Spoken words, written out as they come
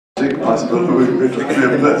possibility we make a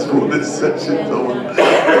clear bless for this session.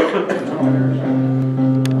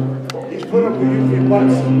 He's put up with you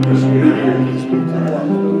once this year. He's speak to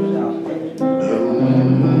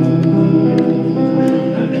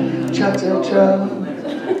Cha-cha-cha.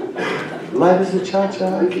 Life is a cha-cha.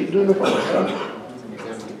 I keep doing it for myself.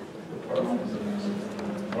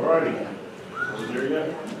 All righty. There you go.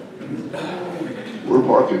 We're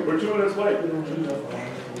parking. We're 2 minutes late. We're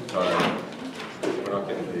not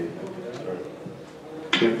getting paid.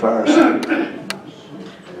 Campfires. You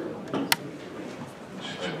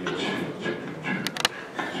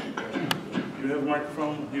have a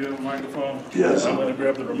microphone? You have a microphone? Yes. I'm going to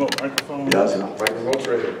grab the remote microphone. Yes. My remote's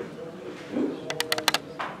right here.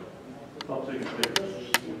 I'll take a picture.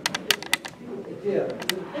 Yeah.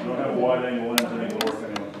 You don't have a wide angle lens anymore,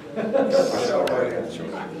 anyway.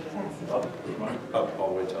 Up all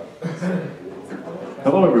the way top.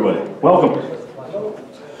 Hello, everybody. Welcome.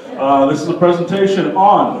 This is a presentation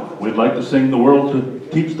on We'd Like to Sing the World to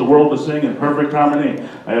Teach the World to Sing in Perfect Harmony.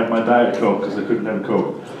 I have my Diet Coke because I couldn't have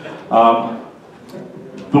Coke.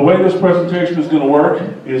 The way this presentation is going to work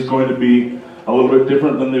is going to be a little bit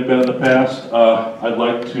different than they've been in the past. I'd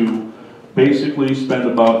like to basically spend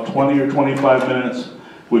about 20 or 25 minutes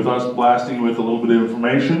with us blasting with a little bit of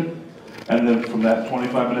information. And then from that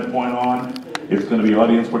 25-minute point on, it's going to be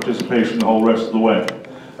audience participation the whole rest of the way.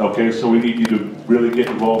 Okay, so we need you to really get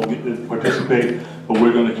involved, participate, but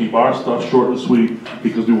we're going to keep our stuff short and sweet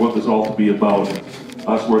because we want this all to be about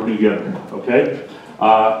us working together. Okay?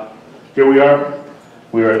 Here we are.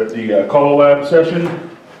 We are at the CALLERLAB session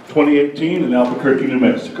 2018 in Albuquerque, New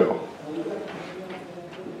Mexico.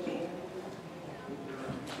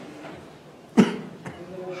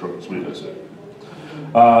 Short and sweet, that's it.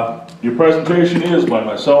 Your presentation is by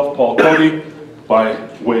myself, Paul Cody, by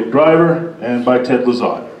Wade Driver, and by Ted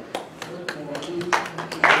Lizotte.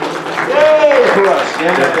 Yay for us!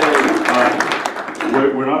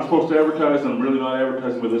 We're not supposed to advertise, and I'm really not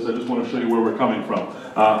advertising with this. I just want to show you where we're coming from.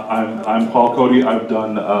 I'm Paul Cody. I've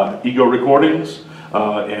done ego recordings,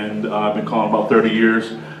 and I've been calling about 30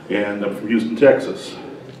 years, and I'm from Houston, Texas.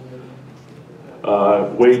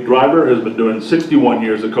 Wade Driver has been doing 61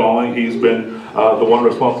 years of calling. He's been the one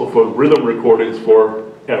responsible for rhythm recordings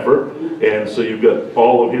forever, and so you've got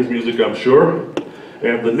all of his music, I'm sure.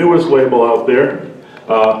 And the newest label out there,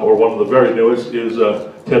 or one of the very newest, is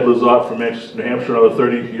Ted Lizotte from Manchester, New Hampshire, another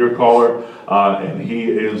 30-year caller, and he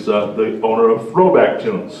is the owner of Throwback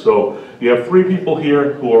Tunes. So you have 3 people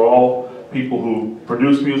here who are all people who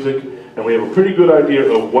produce music, and we have a pretty good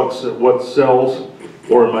idea of what sells,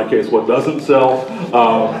 or in my case, what doesn't sell,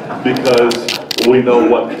 because we know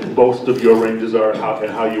what most of your ranges are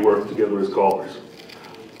and how you work together as callers.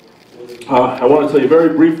 I want to tell you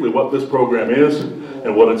very briefly what this program is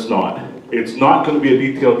and what it's not. It's not going to be a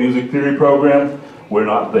detailed music theory program. We're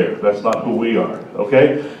not there. That's not who we are,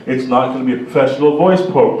 okay? It's not going to be a professional voice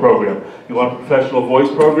program. You want a professional voice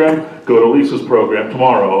program? Go to Lisa's program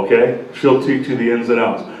tomorrow, okay? She'll teach you the ins and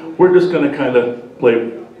outs. We're just going to kind of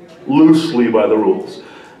play loosely by the rules.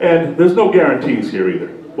 And there's no guarantees here either.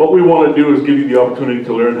 What we want to do is give you the opportunity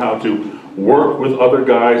to learn how to work with other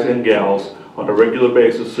guys and gals on a regular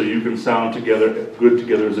basis so you can sound good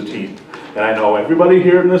together as a team. And I know everybody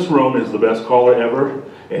here in this room is the best caller ever,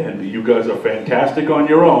 and you guys are fantastic on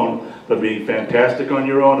your own, but being fantastic on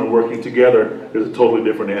your own and working together is a totally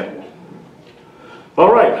different animal.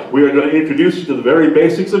 All right, we are going to introduce you to the very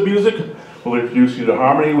basics of music. We'll introduce you to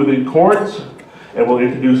harmony within chords, and we'll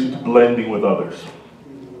introduce you to blending with others.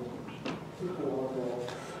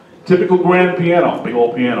 Typical grand piano, big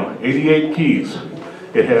old piano, 88 keys.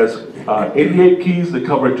 It has 88 keys that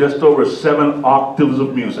cover just over 7 octaves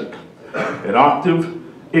of music. An octave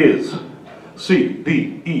is C,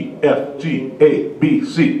 D, E, F, G, A, B,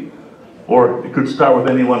 C. Or you could start with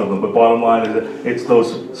any one of them, but bottom line is that it's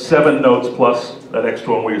those 7 notes plus that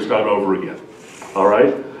extra one where you start over again. All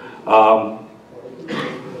right?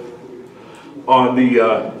 On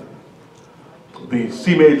the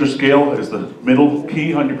C major scale is the middle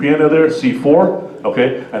key on your piano there, C4,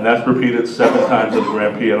 okay? And that's repeated 7 times in the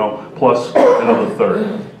grand piano, plus another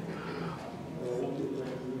 3rd.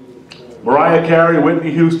 Mariah Carey,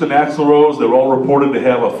 Whitney Houston, Axl Rose, they're all reported to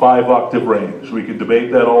have a 5-octave range. We could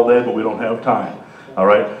debate that all day, but we don't have time, all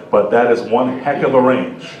right? But that is one heck of a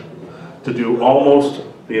range to do almost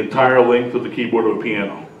the entire length of the keyboard of a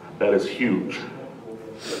piano. That is huge.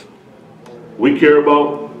 We care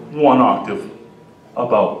about 1 octave,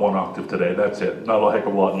 about 1 octave today, that's it, not a heck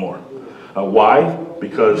of a lot more. Why?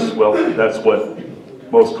 Because, well, that's what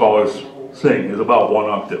most callers sing, is about 1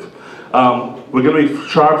 octave. We're going to be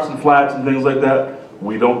sharps and flats and things like that.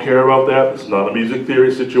 We don't care about that. It's not a music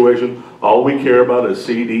theory situation. All we care about is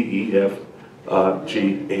C, D, E, F,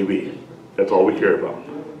 G, A, B. That's all we care about.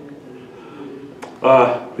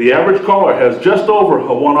 The average caller has just over a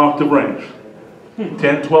 1-octave range.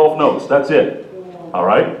 10, 12 notes, that's it. All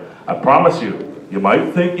right? I promise you, you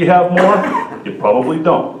might think you have more, you probably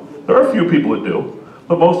don't. There are a few people that do,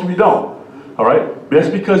 but most of you don't. All right?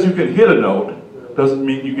 Just because you can hit a note doesn't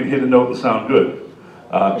mean you can hit a note and sound good.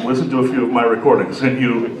 Listen to a few of my recordings and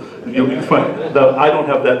you'll find that I don't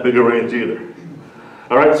have that big a range either.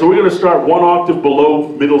 All right, so we're going to start 1 octave below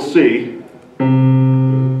middle C.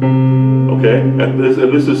 Okay, and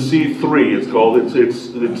this is C3. It's called. It's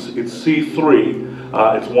C3.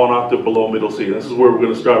 It's 1 octave below middle C. This is where we're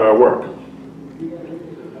going to start our work.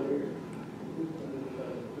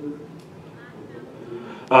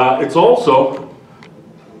 It's also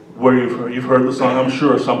where you've heard the song, I'm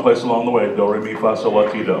sure, someplace along the way, do, re, mi, fa, sol,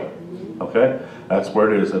 la, ti, do. Okay? That's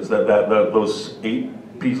where it is. That's those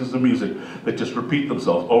 8 pieces of music that just repeat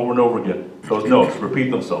themselves over and over again. Those notes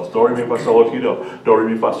repeat themselves. Do, re, mi, fa, sol, la, ti, do. Do, re,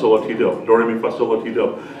 mi, fa, sol, la, ti, do. Do, re, mi, fa, sol, la, ti,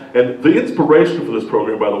 do. And the inspiration for this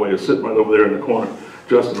program, by the way, is sitting right over there in the corner,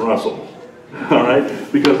 Justin Russell. All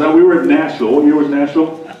right? Because now we were at Nashville. What year was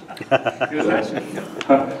Nashville?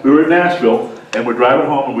 We were at Nashville, and we're driving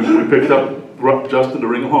home, and we picked up Justin to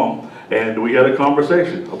bring him home, and we had a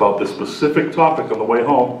conversation about this specific topic on the way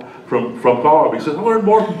home from Colorado. He said, I learned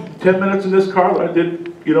more in 10 minutes in this car than I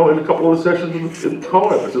did, in a couple of the sessions in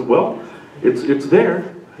Colorado. I said, well, it's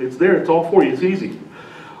there. It's there. It's all for you. It's easy.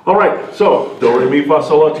 All right, so do, re, mi, fa,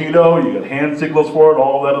 sol, la, ti, do. You got hand signals for it,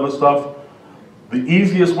 all that other stuff. The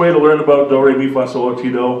easiest way to learn about do, re, mi, fa, sol, la,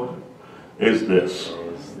 ti, do is this.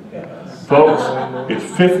 Folks, it's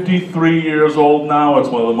 53 years old now. It's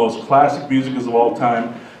one of the most classic musicals of all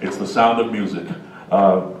time. It's The Sound of Music.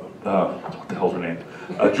 What the hell's her name?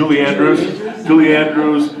 Julie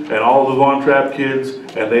Andrews, and all the Von Trapp kids,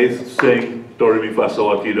 and they sing do, re, mi, fa,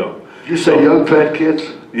 sol, la, ti, do. You say young fat kids?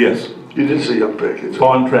 Yes. You didn't say young fat kids.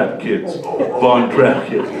 Von Trapp kids. Von Trapp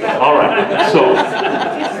kids. All right. So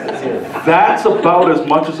that's about as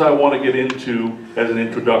much as I want to get into as an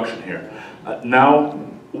introduction here. Now,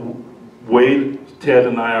 Wade, Ted,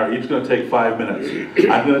 and I are each going to take 5 minutes.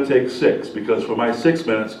 I'm going to take 6 because for my 6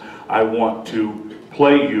 minutes, I want to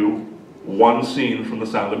play you one scene from The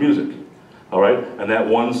Sound of Music. All right? And that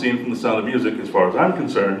one scene from The Sound of Music, as far as I'm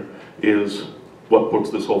concerned, is what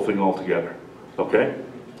puts this whole thing all together. Okay?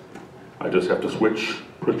 I just have to switch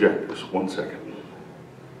projectors. 1 second.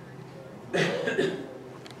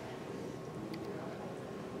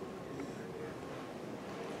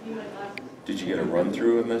 Did you get a run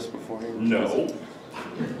through of this beforehand? No.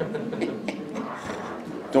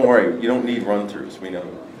 Don't worry, you don't need run throughs, we know.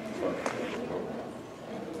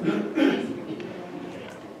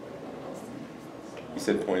 He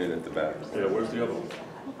said pointed at the back. Yeah, where's the other one?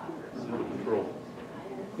 Where's the other control?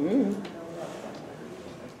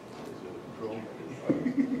 Control.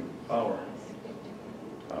 Power.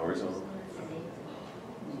 Power's on.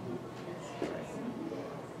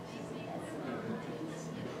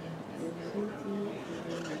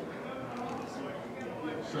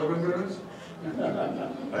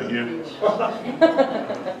 Thank you. Hold on.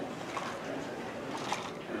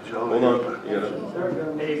 You gotta...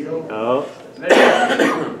 There you go. Oh.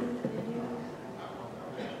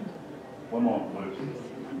 One moment, please.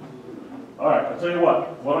 All right, I'll tell you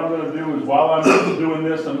what I'm going to do is while I'm doing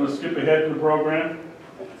this, I'm going to skip ahead to the program,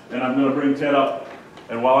 and I'm going to bring Ted up.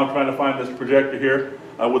 And while I'm trying to find this projector here,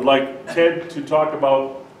 I would like Ted to talk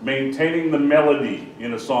about maintaining the melody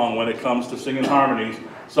in a song when it comes to singing harmonies.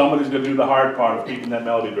 Somebody's going to do the hard part of keeping that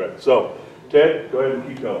melody direct. So, Ted, go ahead and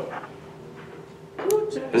keep going.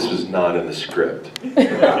 This was not in the script.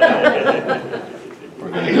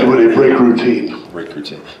 Everybody break routine. Break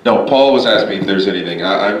routine. No, Paul was asking me if there's anything.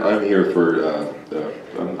 I'm here for,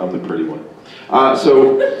 I'm the pretty one. I was,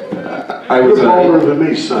 You're taller than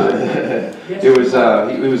me, son. he was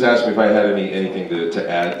asking me if I had anything to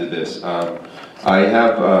add to this. I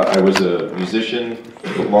was a musician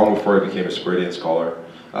long before I became a square dance caller,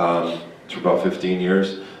 for about 15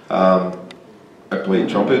 years. I played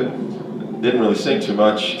trumpet, didn't really sing too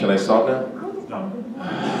much. Can I stop now? No.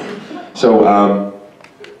 So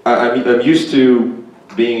I'm used to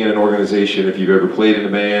being in an organization. If you've ever played in a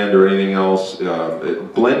band or anything else,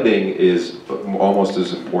 blending is almost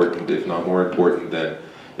as important, if not more important, than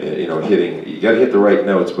hitting. You got to hit the right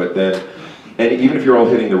notes, but then. And even if you're all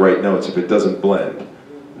hitting the right notes, if it doesn't blend,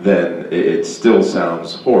 then it still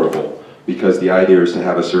sounds horrible, because the idea is to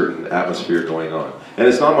have a certain atmosphere going on. And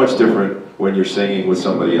it's not much different when you're singing with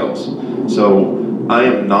somebody else. So I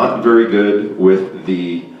am not very good with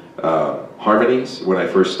the Harmonies, when I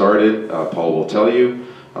first started, Paul will tell you,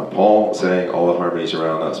 Paul sang all the harmonies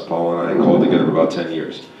around us. Paul and I called together for about 10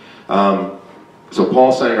 years. So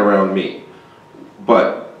Paul sang around me.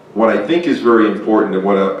 But what I think is very important, and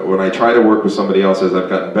when I try to work with somebody else as I've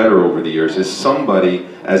gotten better over the years, is somebody,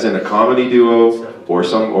 as in a comedy duo,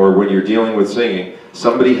 or when you're dealing with singing,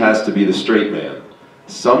 somebody has to be the straight man.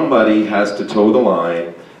 Somebody has to toe the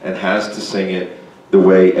line and has to sing it the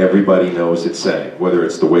way everybody knows it's sang. Whether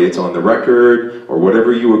it's the way it's on the record, or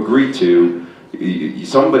whatever you agree to,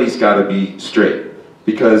 somebody's got to be straight.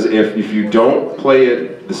 Because if you don't play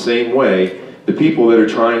it the same way, the people that are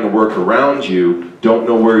trying to work around you don't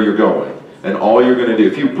know where you're going. And all you're going to do,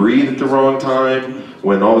 if you breathe at the wrong time,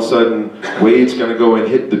 when all of a sudden Wade's going to go and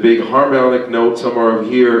hit the big harmonic note somewhere over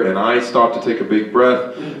here, and I stop to take a big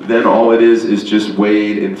breath, then all it is just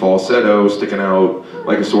Wade in falsetto sticking out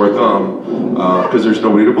like a sore thumb, because there's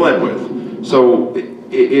nobody to blend with. So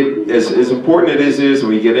as important it is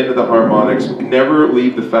when you get into the harmonics, never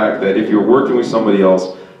leave the fact that if you're working with somebody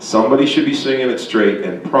else, somebody should be singing it straight,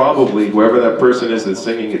 and probably whoever that person is that's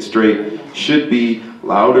singing it straight should be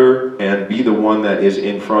louder and be the one that is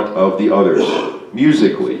in front of the others,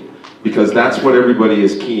 musically, because that's what everybody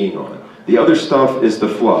is keying on. The other stuff is the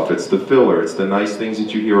fluff, it's the filler, it's the nice things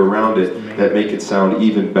that you hear around it that make it sound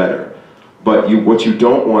even better. But what you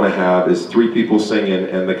don't want to have is 3 people singing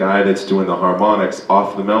and the guy that's doing the harmonics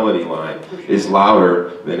off the melody line is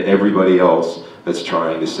louder than everybody else that's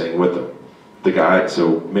trying to sing with them. The guy,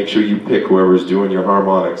 so make sure you pick whoever's doing your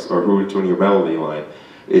harmonics or who's doing your melody line.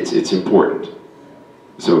 It's important.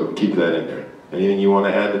 So keep that in there. Anything you want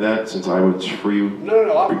to add to that, since I was free?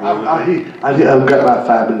 No, I've got about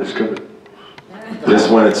 5 minutes coming. Just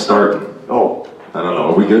when it's starting. Oh. I don't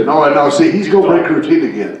know, are we good? No, see, he's going to break routine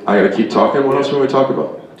again. I gotta keep talking? What else are we talk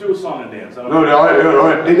about? Do a song and dance.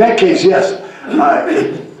 No, in that case, yes.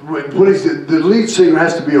 The lead singer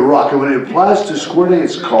has to be a rock, and when it applies to square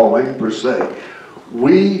dance calling, per se,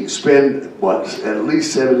 we spend, at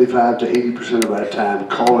least 75 to 80% of our time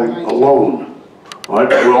calling alone. All right?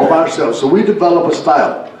 We're all by ourselves. So we develop a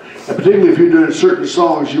style. And particularly if you're doing certain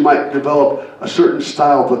songs, you might develop a certain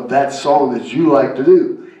style for that song that you like to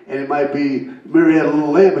do. And it might be, Mary Had a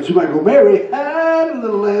Little Lamb, but you might go, Mary had a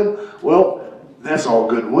little lamb. Well, that's all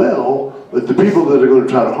good and well, but the people that are going to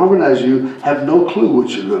try to harmonize you have no clue what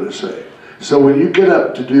you're going to say. So when you get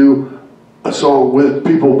up to do a song with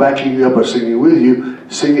people backing you up or singing with you,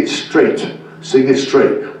 sing it straight. Sing it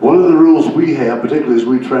straight. One of the rules we have, particularly as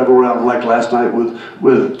we travel around, like last night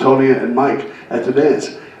with Tony and Mike at the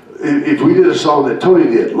dance, if we did a song that Tony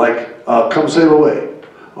did, like Come Sail Away,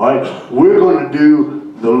 all right, we're going to do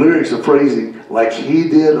the lyrics of phrasing like he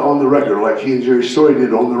did on the record, like he and Jerry Story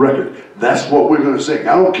did on the record. That's what we're going to sing.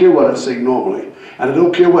 I don't care what I sing normally. And I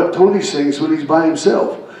don't care what Tony sings when he's by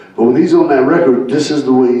himself. But when he's on that record, this is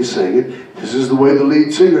the way he's singing. This is the way the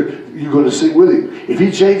lead singer, you're going to sing with him. If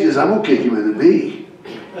he changes, I'm going to kick him in the knee.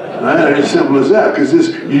 Right? As simple as that, because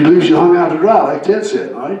you leave you hung out to dry, like Ted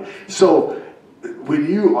said. All right? So when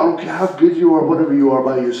you, I don't care how good you are, whatever you are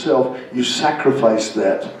by yourself, you sacrifice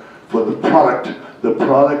that for the product. The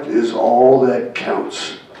product is all that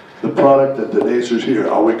counts. The product that the dancers hear.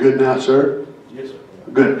 Are we good now, sir? Yes, sir.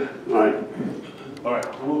 Good. All right. All right,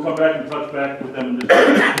 so we'll come back and touch back with them in just a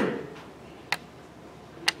minute.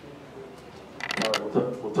 All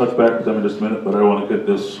right, we'll touch back with them in just a minute, but I want to get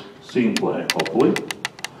this scene playing, hopefully.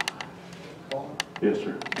 Yes,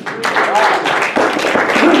 sir.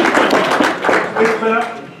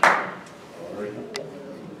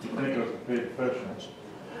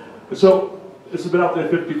 So, it's been out there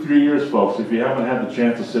 53 years, folks. If you haven't had the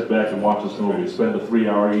chance to sit back and watch this movie, spend a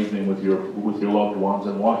 3-hour evening with your loved ones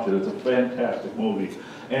and watch it. It's a fantastic movie,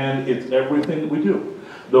 and it's everything that we do.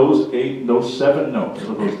 Those 7 notes,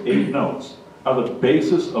 or those 8 notes, are the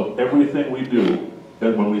basis of everything we do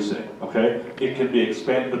when we sing. Okay, it can be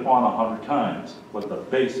expanded upon 100 times, but the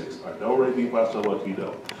basics are do, re, mi, fa, sol, la, ti,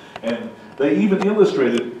 do. And they even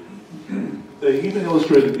illustrated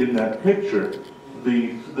in that picture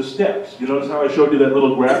the steps. You notice how I showed you that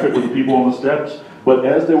little graphic with the people on the steps? But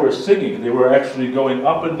as they were singing, they were actually going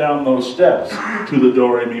up and down those steps to the do,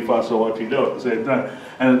 re, mi, fa, sol, la, ti, do at the same time.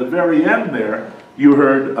 And at the very end there, you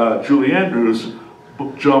heard Julie Andrews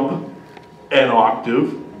jump an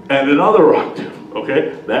octave and another octave.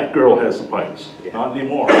 Okay, that girl has the pipes. Not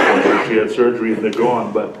anymore. She had surgery and they're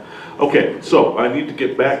gone. But okay, so I need to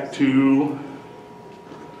get back to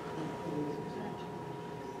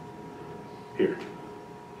here.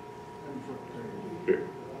 Here.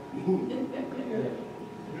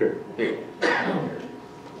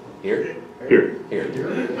 Here. Here? Here.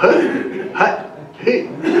 Here. Hey.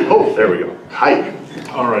 Oh, there we go. hi.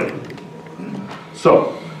 All right.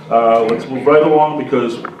 So, let's move right along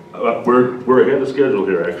because we're ahead of schedule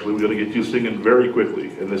here, actually. We're going to get you singing very quickly.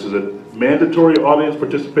 And this is a mandatory audience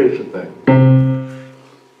participation thing.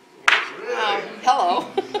 Hello.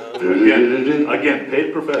 Again,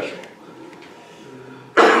 paid professional.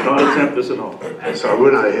 Do not attempt this at home. Sorry,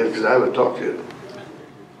 we're not ahead because I haven't talked to you.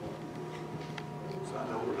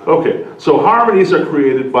 Okay, so harmonies are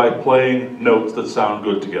created by playing notes that sound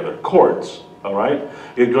good together. Chords, all right?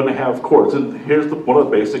 You're going to have chords, and here's one of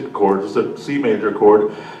the basic chords. It's a C major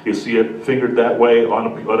chord. You see it fingered that way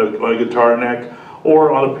on a guitar neck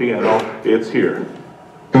or on a piano. It's here.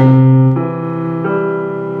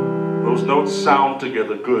 Those notes sound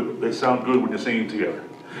together good. They sound good when you're singing together.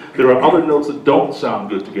 There are other notes that don't sound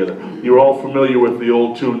good together. You're all familiar with the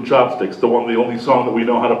old tune Chopsticks, the only song that we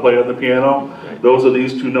know how to play on the piano. Those are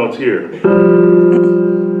these two notes here. Does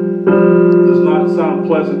not sound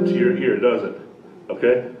pleasant to your ear, does it?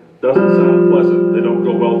 Okay? Doesn't sound pleasant. They don't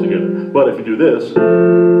go well together. But if you do this,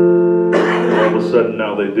 all of a sudden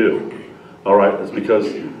now they do. All right? It's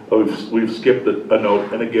because we've skipped a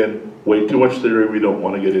note, and again, way too much theory we don't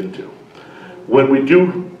want to get into. When we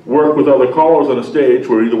do work with other callers on a stage,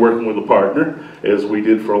 we're either working with a partner, as we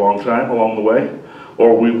did for a long time along the way,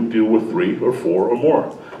 or we do with 3 or 4 or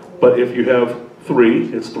more. But if you have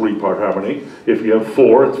 3, it's 3-part harmony. If you have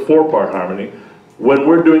 4, it's 4-part harmony. When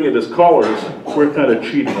we're doing it as callers, we're kind of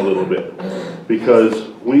cheating a little bit, because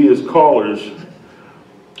we as callers,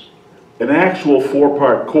 an actual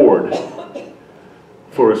 4-part chord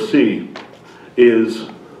for a C is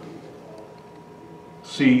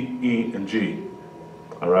C, E, and G,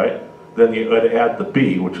 all right? Then you gotta add the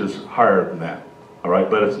B, which is higher than that, all right?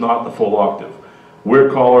 But it's not the full octave. We're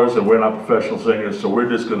callers and we're not professional singers, so we're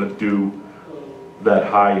just gonna do that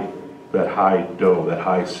high do, that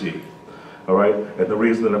high C, all right? And the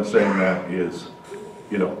reason that I'm saying that is,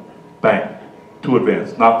 you know, bang, too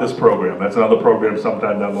advanced. Not this program, that's another program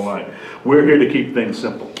sometime down the line. We're here to keep things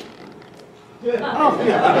simple. All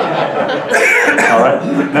right.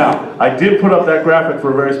 Now, I did put up that graphic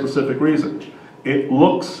for a very specific reason. It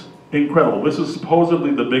looks incredible. This is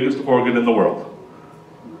supposedly the biggest organ in the world.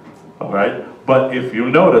 All right. But if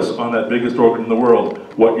you notice on that biggest organ in the world,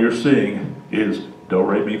 what you're seeing is do,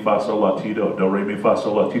 re, mi, fa, sol, la, ti, do, re, mi, fa,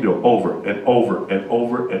 sol, la, ti, do, over and over and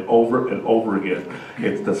over and over and over again.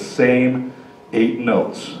 It's the same 8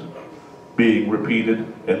 notes being repeated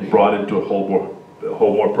and brought into a whole more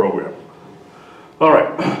program. All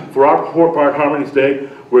right, for our 4-part harmonies today,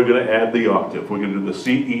 we're going to add the octave. We're going to do the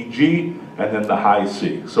C, E, G, and then the high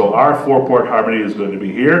C. So our 4-part harmony is going to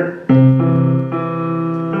be here. Let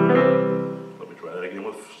me try that again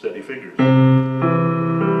with steady fingers.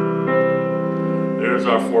 There's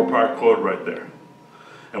our 4-part chord right there.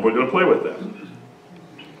 And we're going to play with that.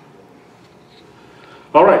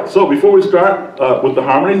 All right, so before we start with the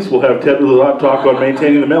harmonies, we'll have Ted Lizotte talk on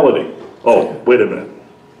maintaining the melody. Oh, wait a minute.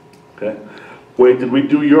 Okay. Wait, did we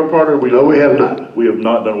do your part or we? No, we have not. We have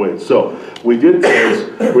not done Wade. So we did is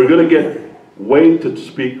we're going to get Wade to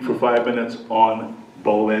speak for 5 minutes on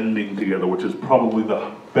blending together, which is probably the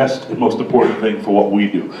best and most important thing for what we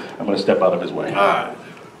do. I'm going to step out of his way.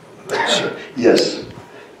 Yes.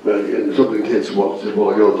 But something Ted said a while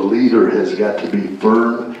ago, the leader has got to be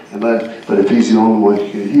firm, but if he's the only one you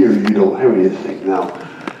can hear, you don't have anything. Now,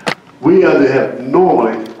 we either have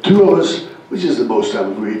normally 2 of us, which is the most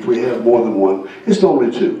time if we have more than one, it's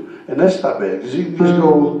normally 2. And that's not bad, because you can just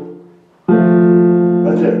go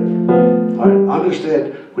right there. All right,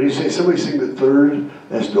 understand, when you say somebody sing the 3rd,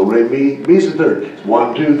 that's do, re, mi, mi's the 3rd. It's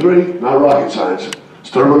 1, 2, 3, not rocket science.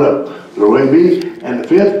 Stir it up. Do, re, mi, and the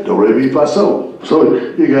 5th, do, re, mi, fa, sol. So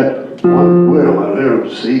you got 1, where am I? There,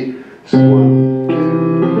 see? It's 1, 2,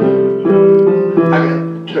 I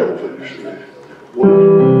got terrible fingers.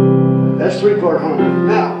 1, that's 3-part harmony.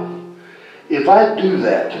 Now, if I do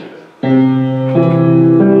that,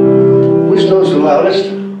 which note's the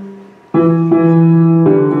loudest?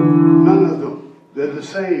 None of them. They're the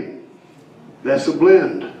same. That's a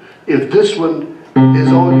blend. If this one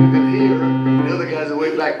is all you can hear, the other guys are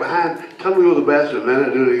way back behind, tell me to go to the bathroom, man, I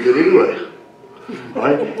do it good anyway. All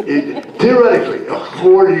right? Theoretically, a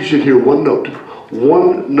chord, you should hear 1 note.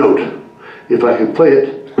 1 note. If I can play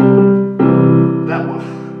it, that one.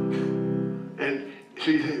 So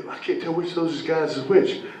you think, I can't tell which of those guys is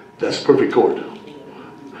which. That's a perfect chord.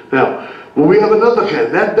 Now, well, we have another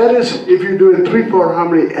kind. That is if you're doing 3-part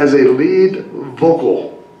harmony as a lead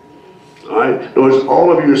vocal. All right? In other words, all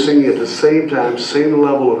of you are singing at the same time, same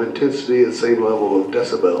level of intensity and same level of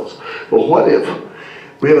decibels. Well, what if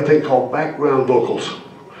we have a thing called background vocals?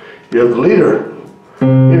 You have the leader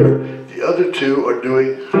here. The other 2 are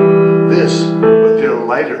doing this, but they're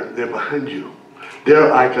lighter. They're behind you. They're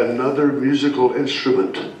like another musical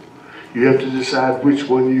instrument. You have to decide which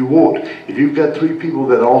one you want. If you've got 3 people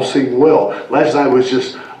that all sing well, last night was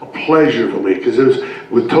just a pleasure for me, because it was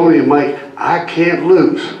with Tony and Mike, I can't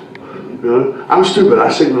lose. You know? I'm stupid,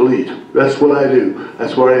 I sing the lead. That's what I do.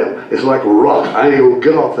 That's where I am. It's like a rock. I ain't gonna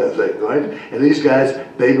get off that thing, right? And these guys,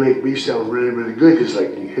 they make me sound really, really good. It's like,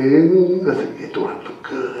 I think, do I look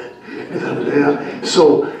good?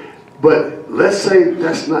 So, but let's say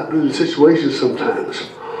that's not really the situation sometimes.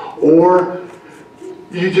 Or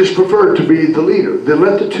you just prefer to be the leader. Then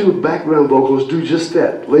let the 2 background vocals do just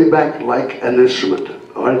that. Lay back like an instrument,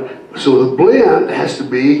 all right? So the blend has to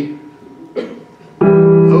be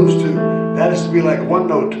those 2. That has to be like one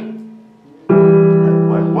note.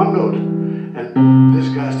 Like one note. And this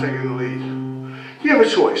guy's taking the lead. You have a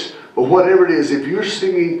choice. But whatever it is, if you're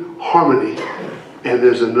singing harmony and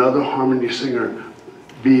there's another harmony singer,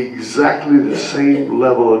 be exactly the same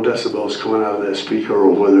level of decibels coming out of that speaker,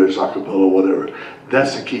 or whether it's a cappella or whatever.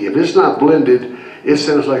 That's the key. If it's not blended, it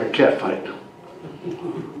sounds like a cat fight.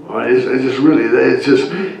 All right, it's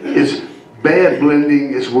bad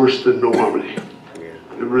blending is worse than no harmony.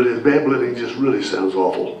 It really is. Bad blending just really sounds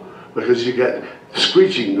awful, because you got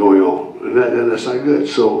screeching going on, and that's not good.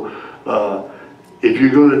 So if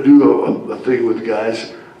you're going to do a thing with the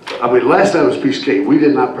guys, I mean, last time was piece of cake. We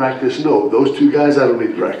did not practice. No, those 2 guys, I don't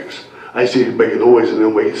need to practice. I just need to make a noise and they'll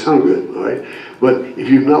make it sound good, all right? But if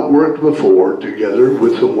you've not worked before together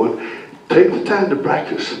with someone, take the time to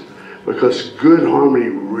practice, because good harmony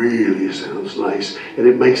really sounds nice, and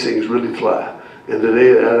it makes things really fly. And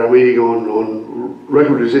today at our meeting on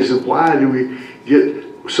records, they said, why do we get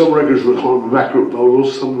some records with background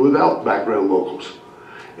vocals, some without background vocals?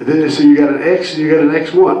 And then they say, you got an X and you got an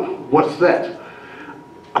X1. What's that?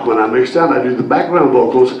 When I mix down, I do the background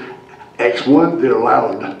vocals, X1, they're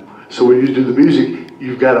loud. So when you do the music,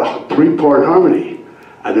 you've got a 3-part harmony.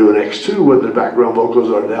 I do an X2 where the background vocals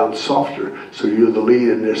are down softer, so you're the lead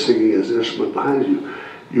and they're singing as an instrument behind you.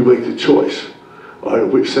 You make the choice, all right,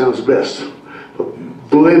 which sounds best. But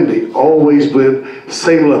blending, always blend,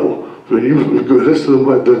 same level. When you listen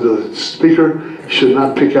to the speaker, you should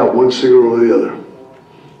not pick out one singer over the other.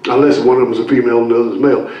 Unless one of them is a female and the other is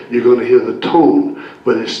male, you're going to hear the tone,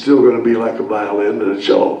 but it's still going to be like a violin and a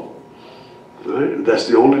cello. All right? That's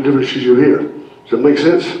the only difference you hear. Does that make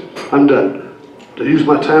sense? I'm done. Did I use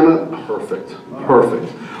my time up? Perfect.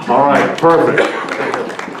 Perfect. All right, perfect.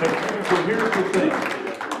 So here's the thing.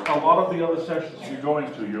 A lot of the other sessions you're going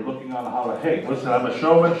to, you're looking on how to, hey, listen, I'm a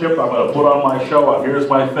showmanship, I'm going to put on my show, here's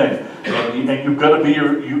my thing. And you've got to be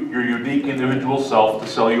your unique individual self to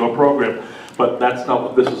sell you a program. But that's not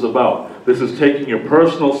what this is about. This is taking your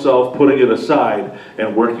personal self, putting it aside,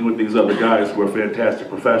 and working with these other guys who are fantastic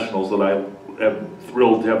professionals that I am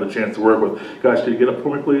thrilled to have the chance to work with. Guys, can you get up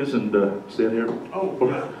for me, please, and stand here? Oh,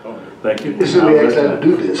 okay. Thank you. This is me actually to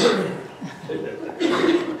do this.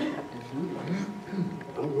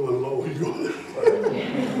 I'm going low, you're going there.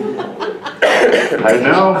 And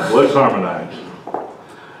now, let's harmonize.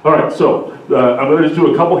 All right, so I'm going to just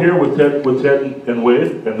do a couple here with Ted and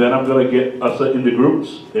Wade, and then I'm going to get us into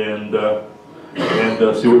groups and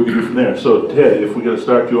see what we can do from there. So Ted, if we're going to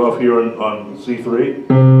start you off here on C3.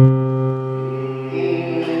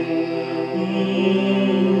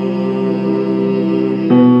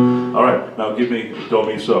 All right, now give me Do,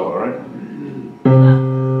 Mi, So, all right?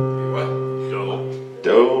 What?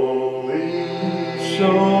 Do. So.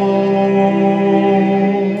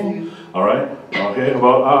 All right, okay, how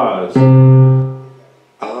about Oz?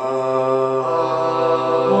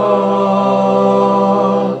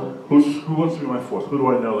 Who wants to be my fourth? Who do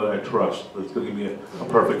I know that I trust that's going to give me a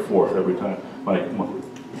perfect fourth every time? Mike, come on.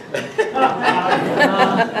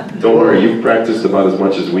 Don't worry, you've practiced about as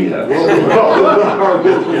much as we have. Either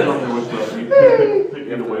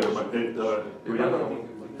way,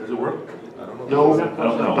 does it work? No, I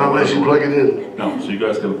don't know. not unless you plug it in. No, so you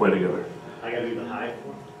guys got to play together. I gotta do the high.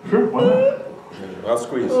 Sure, why not? I'll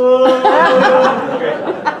squeeze.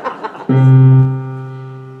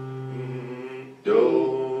 Do.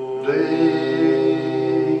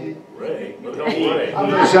 Ray. Look how Ray.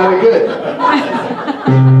 It sounded good.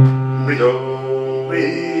 Do.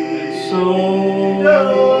 So.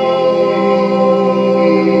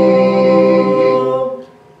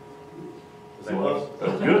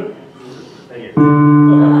 That's good. Thank you.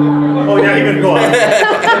 Oh, yeah, you're gonna go on.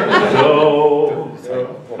 So.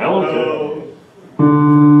 Hello,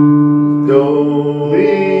 Do, mi,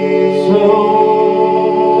 so.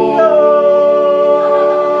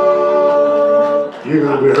 You're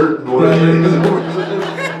gonna be hurting one of these.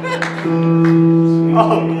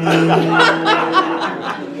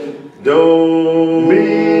 Do, mi,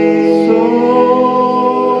 so.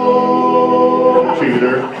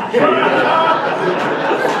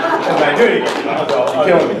 I knew you. You're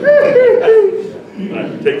killing me. All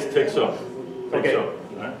right, take some. Take Okay. some.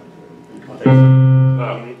 All right. Take some.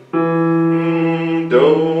 Do.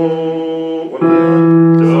 What am I on?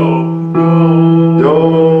 Do. Do.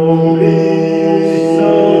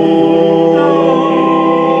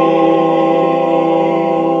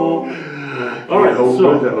 All right,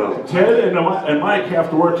 so Ted and Mike have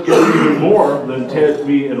to work together even more than Ted,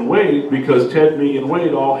 me, and Wade, because Ted, me, and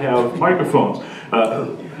Wade all have microphones.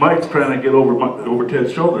 Mike's trying to get over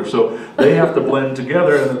Ted's shoulder, so they have to blend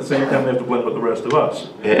together, and at the same time they have to blend with the rest of us.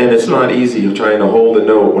 And it's not easy trying to hold a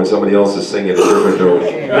note when somebody else is singing a different note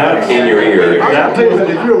in your ear. I'll tell you that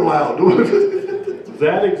if you're loud.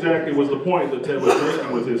 That exactly was the point that Ted was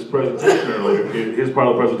making with his presentation earlier. His part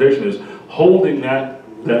of the presentation is holding that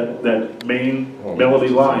main melody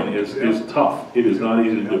line is tough. It is not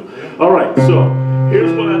easy to do. All right, so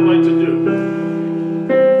here's what I'd like to do.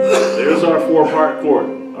 There's our 4-part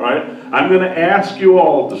chord. All right, I'm going to ask you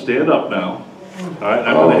all to stand up now. All right,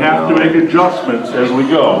 I'm going to have to make adjustments as we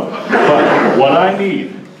go. But what I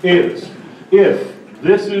need is, if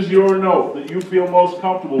this is your note that you feel most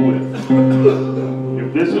comfortable with,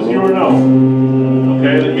 if this is your note,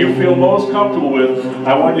 okay, that you feel most comfortable with,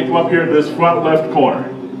 I want you to come up here to this front left corner.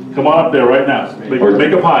 Come on up there right now. Make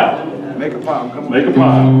a pile. Make a pile, come on. Make a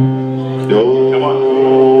pile. Come on.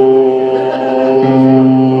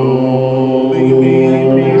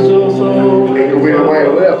 Take away the way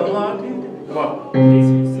left. Come on.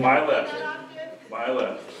 My left. My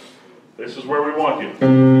left. This is where we want you. If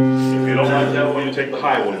you don't like that one, you take the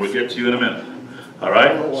high one. We'll get to you in a minute. All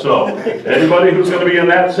right? So, anybody who's going to be in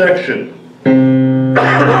that section.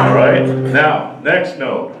 All right? Now, next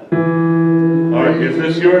note. All right, is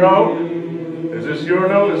this your note? Is this your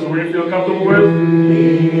note? Is this where you feel comfortable with?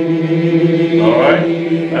 All right.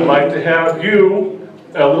 I'd like to have you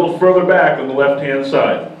a little further back on the left-hand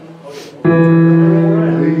side.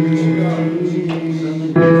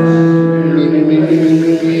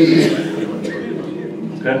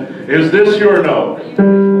 Okay. Is this your note?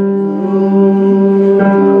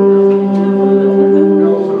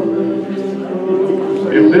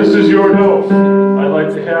 If this is your note, I'd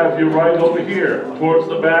like to have you right over here, towards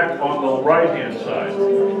the back on the right-hand side.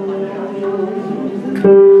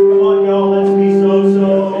 Come on, y'all, let's be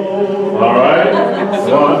so-so. All right?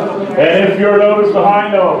 Come on. And if your note is the high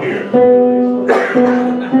note here.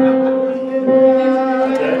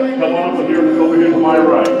 Okay, come on over here to my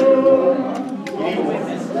right.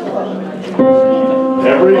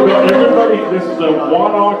 Everybody, this is a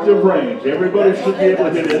 1-octave range. Everybody should be able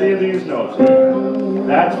to hit any of these notes here.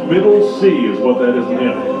 That's middle C is what that is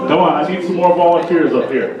in. Come on, I need some more volunteers up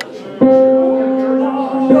here.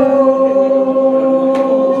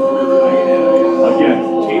 Again,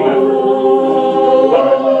 team effort.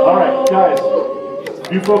 All right, guys.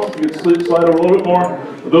 You folks, if you could slide over a little bit more.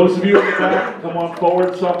 For those of you in the back, come on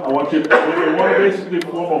forward some. I want you to, we want to basically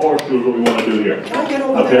perform a horseshoe is what we want to do here.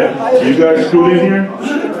 Okay? So you guys scoot in here.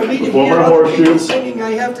 Perform a horseshoe. Singing,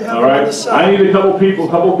 I have to have All right. I need a couple people,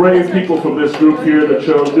 couple brave people from this group here that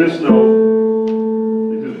chose this note.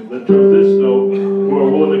 That chose this note, who are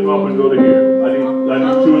willing to come up and go to here. I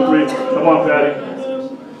need 2 or 3. Come on, Patty.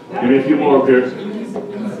 Give me a few more up here.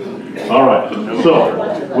 All right. So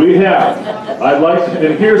we have. I'd like to,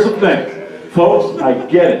 and here's the thing, folks. I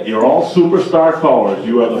get it. You're all superstar callers.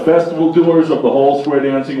 You are the festival doers of the whole square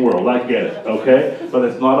dancing world. I get it. Okay. But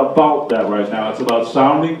it's not about that right now. It's about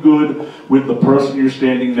sounding good with the person you're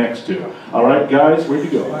standing next to. All right, guys. Where'd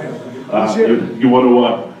you go? You want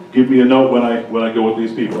to give me a note when I go with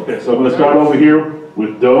these people. Okay. So I'm going to start over here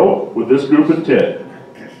with Do, with this group and Ted.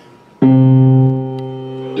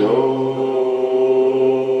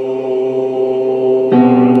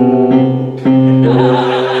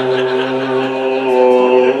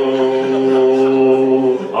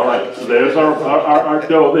 Our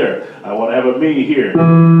Do there. I want to have a me here.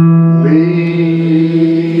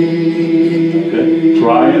 Okay.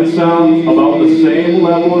 Try and sound about the same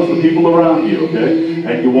level as the people around you, okay?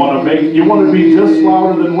 And you want to be just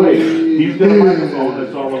louder than Wade. He's got a microphone,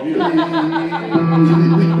 that's all of you.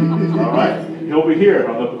 All right. He'll be here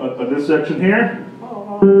on this section here.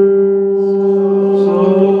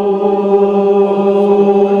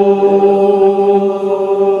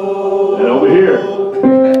 And over here.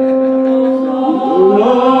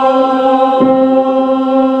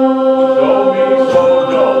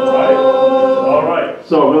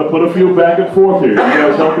 So I'm going to put a few back and forth here. You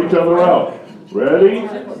guys help each other out. Ready?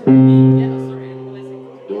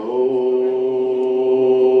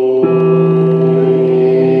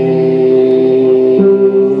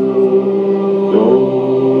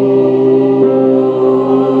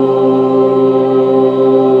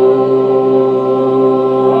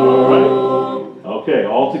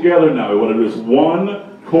 together now. We want to do this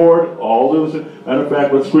one chord, all of this. Matter of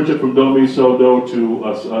fact, let's switch it from do, mi, so, do to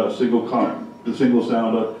a single the single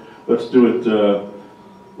sound. Let's do it,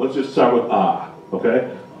 let's just start with ah, okay?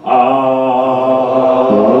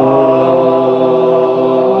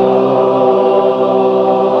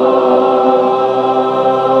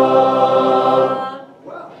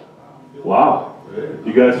 Wow,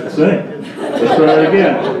 you guys can sing. Let's try it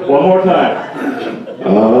again. One more time.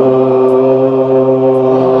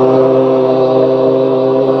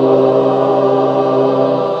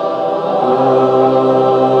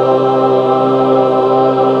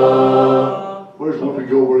 Where's Whoopi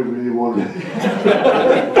Goldberg when you want it?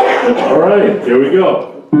 All right, here we go.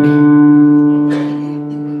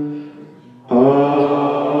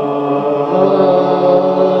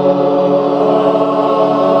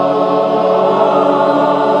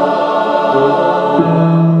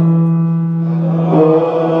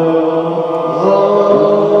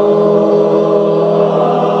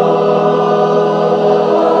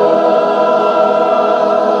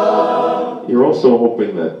 You're also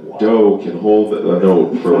hoping that do can hold a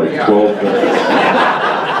note for like 12 minutes.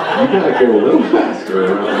 You gotta go a little faster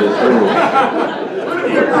around this room.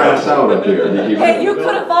 You're pass out up here. Hey, you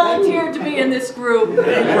could have volunteered to be in this group. We don't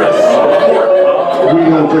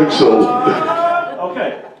think so.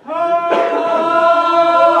 Okay.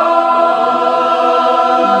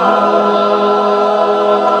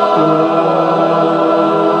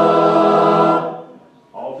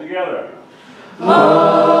 All together.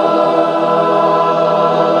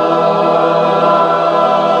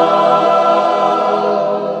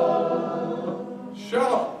 Shut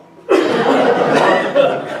up.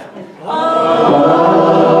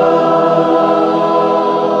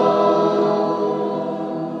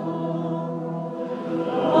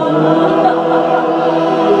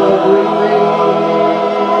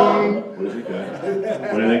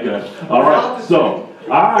 What do you think, guys? All right, so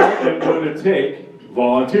I am going to take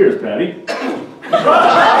volunteers, Patty.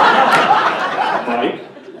 Mike.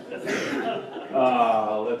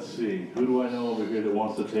 Let's see. Who do I know over here that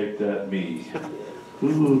wants to take that me?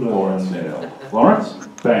 Who do I want to nail? Lawrence?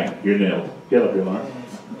 Bang, you're nailed. Get up here, Lawrence.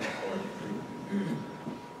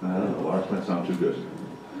 Lawrence might sound too good.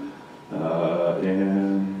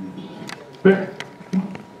 And Bear.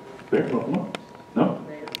 Bear, come on. No?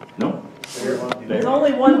 No? There's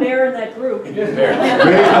only one bear in that group. Big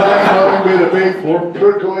high, made a big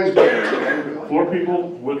turquoise bear. 4 people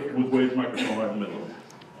with Wade's microphone right in the middle.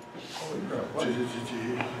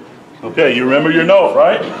 Okay, you remember your note,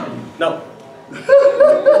 right? No.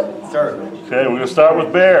 Start. Okay, we're going to start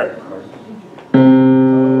with Bear.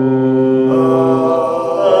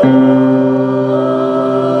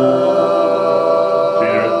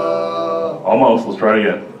 Peter. Almost, let's try it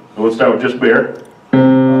again. So let's start with just Bear.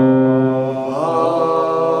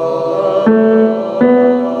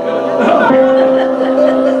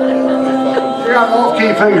 You got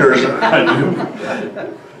off-key fingers. I do.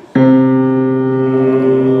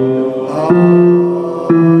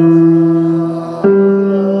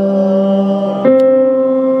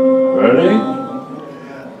 Ready?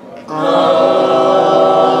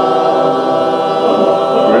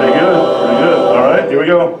 Pretty good, pretty good. All right, here we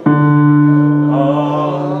go.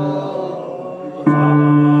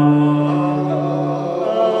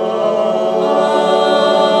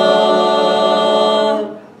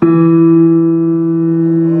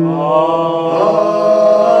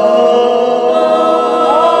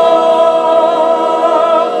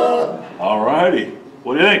 All righty,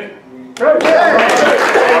 what do you think? Let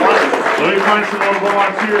me find some more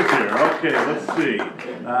volunteers here. Okay, let's see.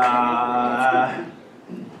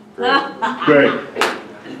 Great.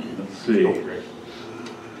 Let's see.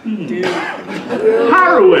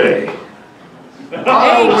 Haraway.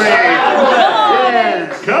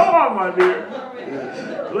 Come on, my dear.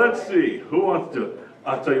 Let's see. Who wants to?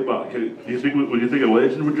 I'll tell you about. Would you think a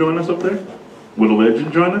legend would join us up there? Would a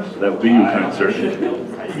legend join us? That would be you, kind sir.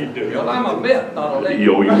 Well, I'm a myth, not a legend.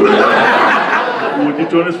 Yo, you would you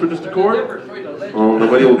join us for just a chord? Oh,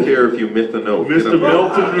 nobody will care if you myth the note. Mr.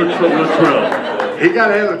 Milton Luttrell. He got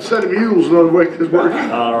to have a set of mules in order to make this work.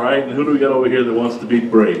 All right, and who do we got over here that wants to be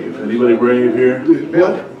brave? Anybody brave here?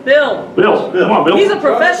 Bill? Bill, Bill, come on, Bill. he's a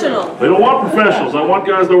professional. They don't want professionals. I want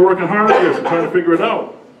guys that are working hard at this and trying to figure it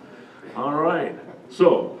out. All right,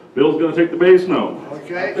 so Bill's going to take the bass note.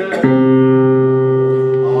 Okay.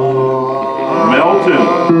 Melton.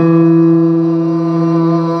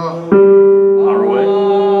 Haraway.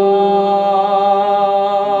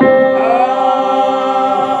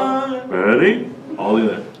 Ready? All in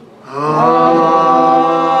there.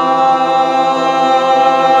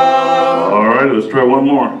 All right, let's try one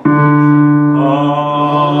more.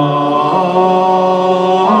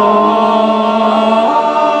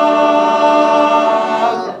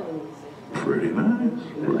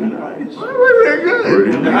 Very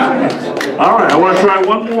good. All right, I want to try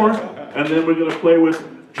one more, and then we're going to play with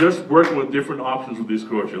just working with different options with these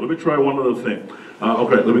chords here. Let me try one other thing.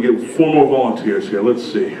 Okay, let me get 4 more volunteers here. Let's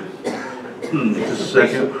see. Just a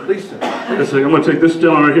second. Just a second. I'm going to take this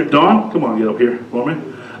gentleman right here. Dawn, come on, get up here for me.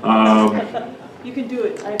 You can do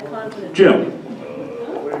it, I have confidence. Jim.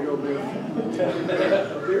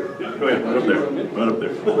 Go ahead, right up there. Right up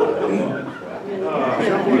there.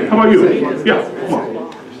 How about you? Yeah, come on.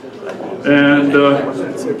 And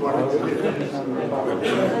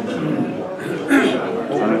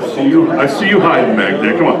I see you hiding back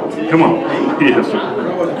there. Come on, come on. Yes, sir.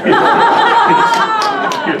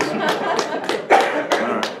 Yes, sir.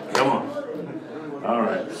 All right, come on. All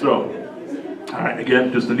right, so, all right,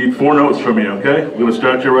 again, just I need 4 notes from you, okay? We're gonna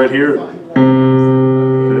start you right here. Okay.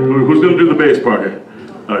 Who's gonna do the bass part here?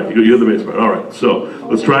 All right, you're the bass part. All right, so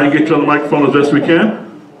let's try and get you on the microphone as best we can.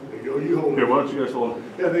 Here, why don't you guys hold on?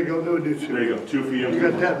 Yeah, they go do it. There you go, 2 for you. You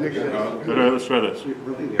got that, Nick. All right, let's try this. Wait a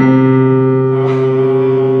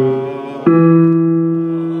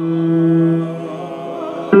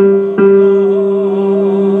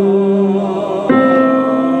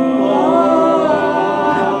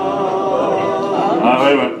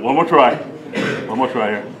minute, one more try. One more try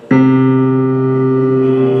here.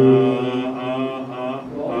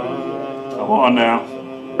 Come on now.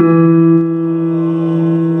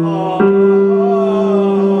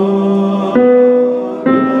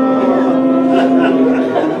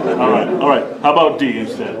 All right. How about D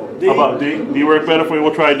instead? D. How about D? D work better for you?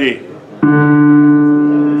 We'll try D.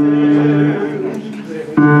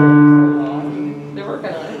 They're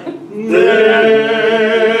working on it.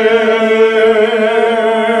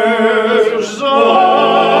 There's a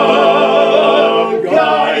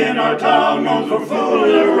guy in our town known for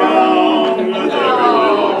fooling around with every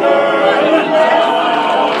little girl in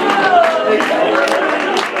town.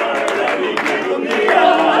 He gave them the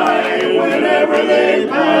eye whenever they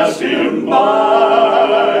pass him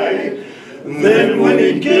by. Then when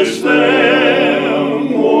he kissed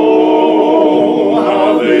them, oh,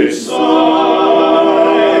 how they sigh.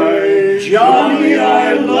 Johnny,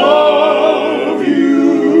 I love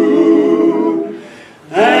you.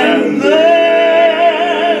 And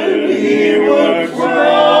then he would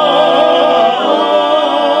cry.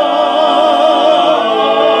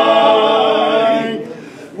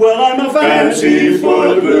 Well, I'm a fancy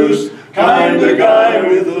footloose kind of guy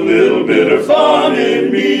with a little bit of fun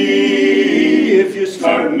in me. If you're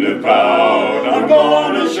starting to pout, I'm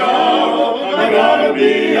gonna shout. I gotta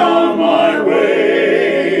be on my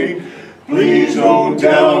way. Please don't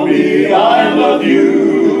tell me I love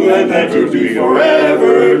you and that would be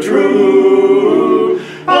forever true.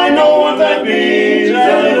 I know what that means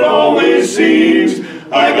and it always seems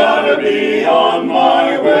I gotta be on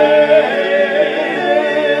my way.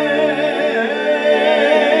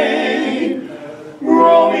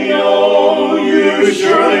 Romeo, you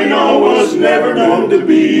surely know was never known to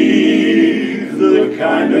be the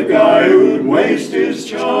kind of guy who'd waste his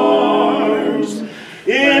charms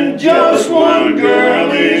in just one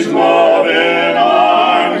girlie's loving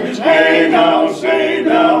arms. Hey now, say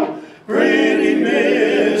now, pretty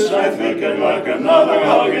miss, I think I'd like another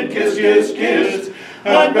hug and kiss, kiss, kiss.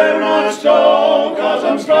 I'd better not stall, 'cause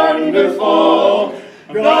I'm starting to fall.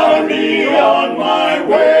 Gotta be on my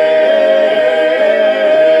way.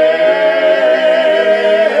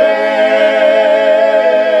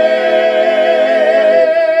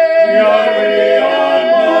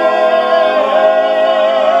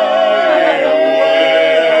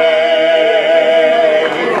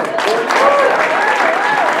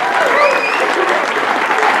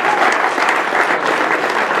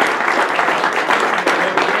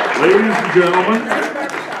 Ladies and gentlemen,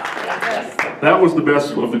 that was the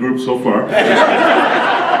best of the group so far.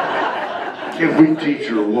 Can we teach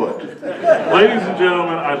her what? Ladies and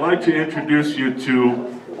gentlemen, I'd like to introduce you to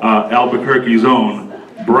Albuquerque's own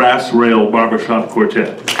Brass Rail Barbershop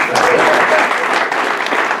Quartet.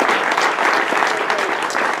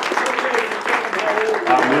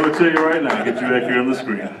 I'm going to tell you right now, get you back here on the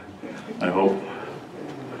screen, I hope.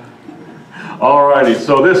 Alrighty,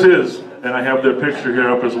 so this is, and I have their picture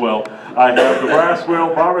here up as well, I have the Brass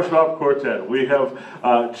Rail Barbershop Quartet. We have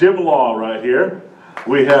Jim Law right here.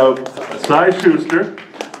 We have Cy Schuster.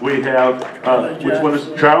 We have, which one is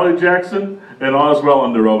Charlie Jackson and Oz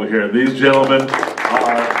Wellander over here. These gentlemen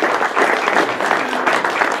are,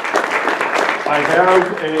 I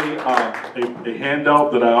have a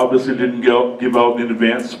handout that I obviously didn't give out in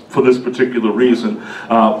advance for this particular reason,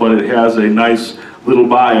 but it has a nice little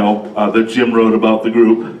bio that Jim wrote about the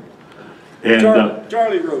group. And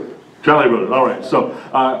Charlie wrote. Charlie wrote it, all right, so.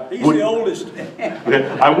 He's the oldest. Okay,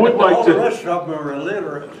 I would like All the to, rest of them are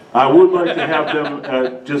illiterate. I would like to have them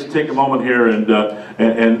just take a moment here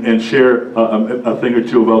and share a thing or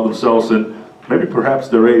two about themselves and maybe perhaps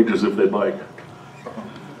their ages if they'd like.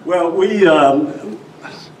 Well, we're,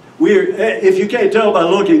 if you can't tell by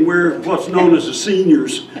looking, we're what's known as a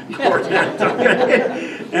seniors quartet.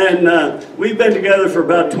 And we've been together for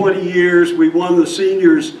about 20 years. We won the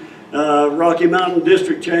seniors Rocky Mountain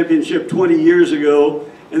District Championship 20 years ago.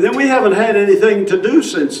 And then we haven't had anything to do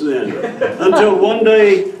since then. Until one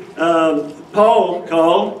day, Paul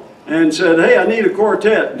called and said, hey, I need a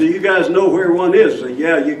quartet. Do you guys know where one is? I said,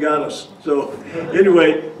 yeah, you got us. So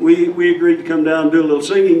anyway, we agreed to come down and do a little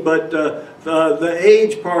singing, but the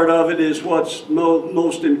age part of it is what's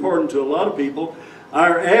most important to a lot of people.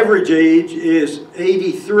 Our average age is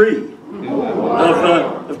 83.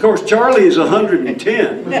 Of course, Charlie is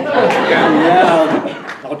 110.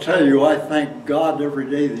 Yeah, I'll tell you, I thank God every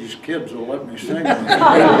day these kids will let me sing.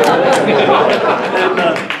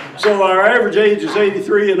 So our average age is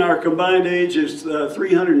 83 and our combined age is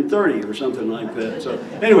 330 or something like that. So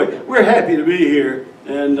anyway, we're happy to be here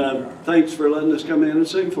and thanks for letting us come in and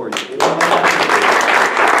sing for you.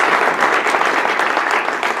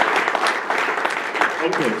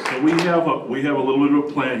 Okay, so we have a little bit of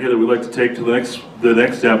a plan here that we'd like to take to the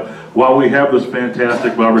next step. While we have this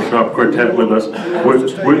fantastic barbershop quartet with us,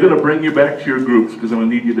 we're going to bring you back to your groups because I'm going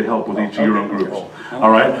to need you to help with each of your own groups. All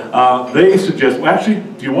right? They suggest. Well, actually,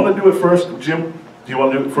 do you want to do it first, Jim? Do you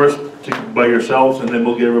want to do it first by yourselves, and then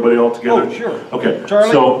we'll get everybody all together? Oh, sure. Okay.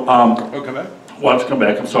 Charlie? So, come back. why don't you come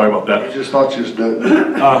back? I'm sorry about that. I just thought you was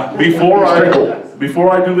done. Before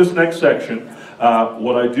I do this next section,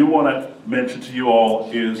 what I do want to mention to you all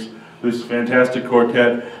is this fantastic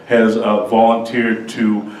quartet has volunteered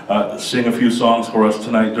to sing a few songs for us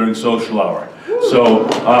tonight during social hour. So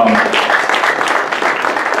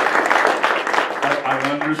I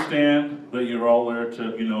understand that you're all there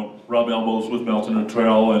to, you know, rub elbows with Melton and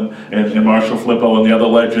Trell and Marshall Flippo and the other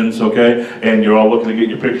legends, okay? And you're all looking to get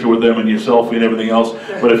your picture with them and your selfie and everything else.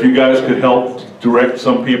 But if you guys could help direct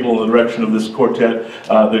some people in the direction of this quartet,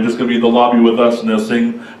 they're just going to be in the lobby with us and they'll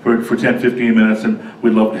sing for 10-15 minutes and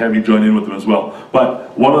we'd love to have you join in with them as well.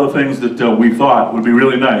 But one of the things that we thought would be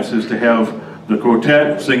really nice is to have the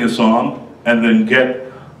quartet sing a song and then get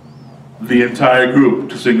the entire group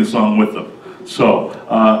to sing the song with them. So,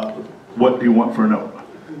 what do you want for a note?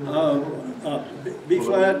 B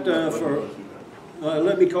flat for,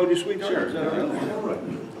 let me call you sweetheart. Sure. Is that all right?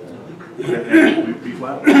 B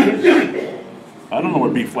flat? I don't know where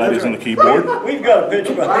B flat is on the keyboard. We've got a pitch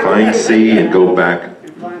behind. Find C and go back.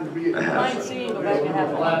 Find C and go back and have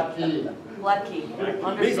a black key. Black key.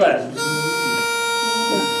 Under B C. flat.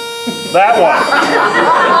 That one.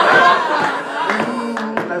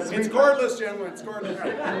 It's chordless, gentlemen, it's chordless.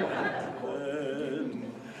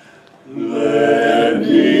 Let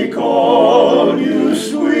me call you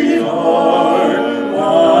sweetheart,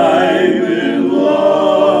 I'm in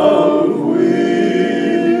love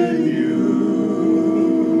with you.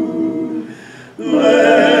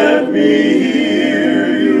 Let me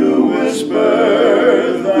hear you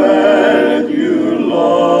whisper that you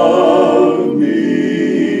love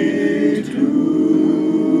me too.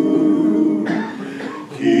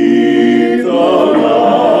 Keep the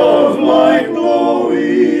love light glowing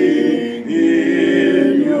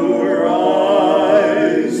in your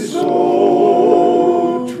eyes,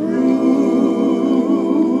 so true.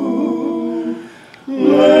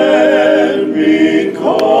 Let me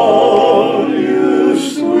call you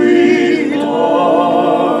sweetheart,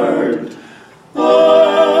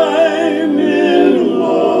 I'm in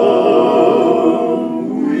love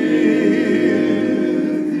with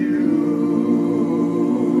you.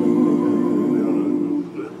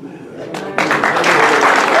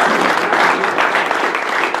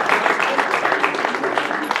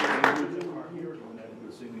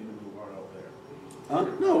 Huh?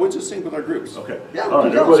 No, we'll just sing with our groups. Okay. All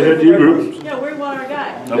right, everybody head to your groups. Yeah, we want our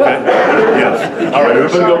guy. Okay. Yes. All right,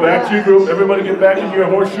 everybody go back to your group. Everybody get back into your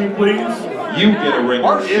horseshoe, please. You get a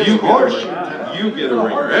ringer. You get a ringer. You get a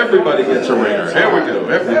ringer. Everybody gets a ringer. Here we go.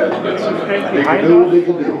 Everybody gets a ringer. They can do what they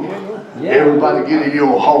can do. Everybody get in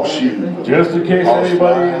your horseshoe. Just in case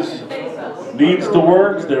anybody needs the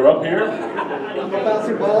words, they're up here.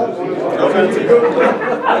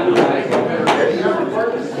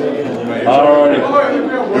 All right.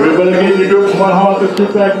 Everybody get in your group. Come on, how about this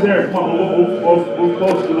group back there? Come on, move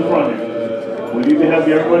close to the front here. We need to have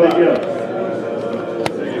everybody together.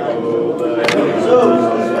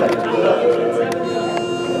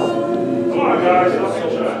 Come on, guys.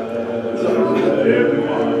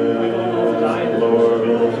 Everyone. Lord,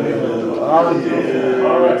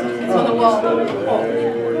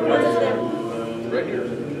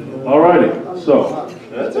 Alrighty, so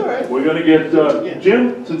That's all right. we're gonna get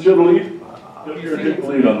Jim, since you're the lead, you're take the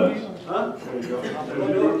lead on this. Huh?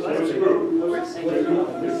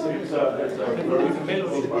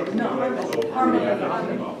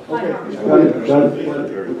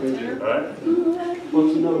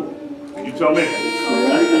 What's the note? You tell me.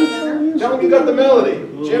 Tell him you got the melody.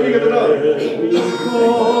 Jim, you got the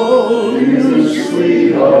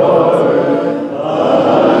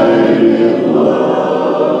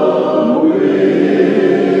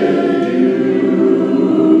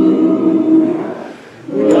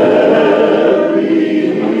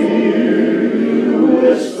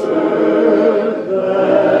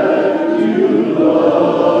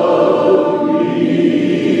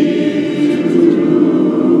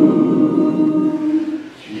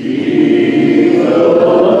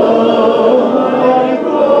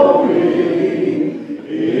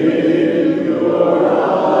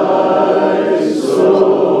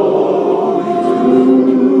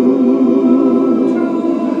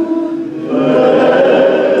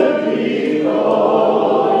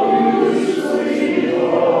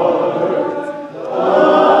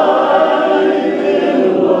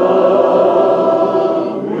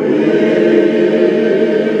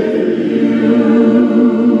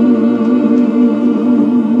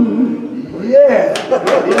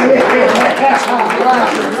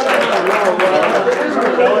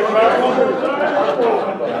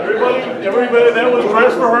Everybody, that was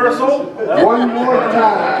dress rehearsal. One more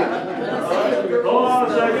time. Hold on a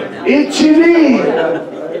second. Itchy knee.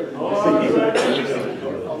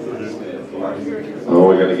 Oh,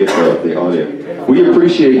 we're gonna get the audio. We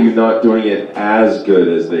appreciate you not doing it as good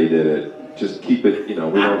as they did it. Just keep it, you know,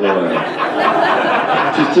 we don't wanna,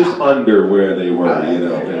 just under where they were, you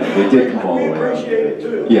know. They did come all the way. We appreciate it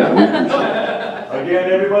too. Yeah, we appreciate it.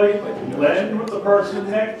 Again, everybody, blend with the person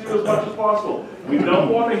next to you as much as possible. We don't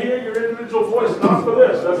want to hear your individual voice, not for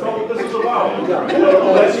this. That's not what this is about.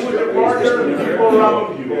 Blend with your partner and the people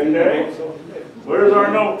around you, okay? Where's our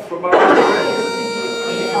note from our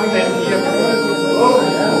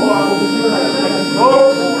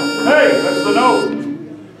Oh, hey, that's the note.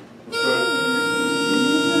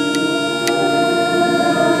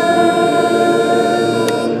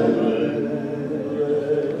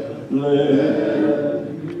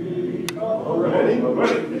 Ready?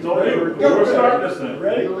 It's okay. We're starting this thing.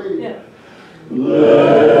 Ready? Yeah.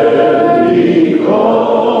 Let me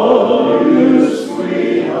call you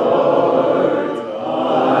sweetheart.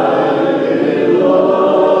 I'm in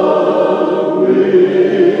love with you.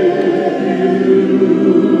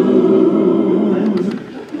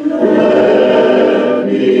 Let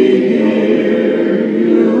me hear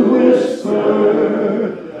you whisper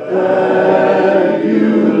that you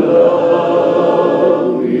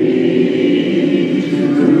love me too.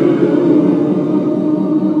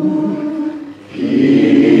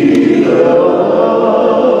 Keep the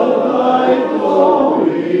love light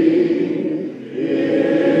glowing in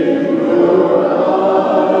your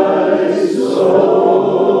eyes so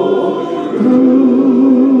true.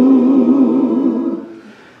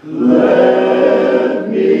 Let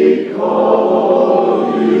me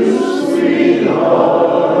call you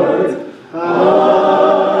sweetheart. I'm in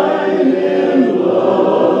love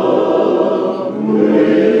with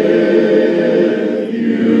you.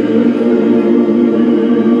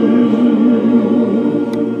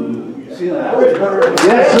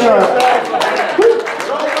 Yes, sir.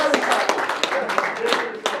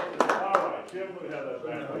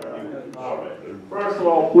 First of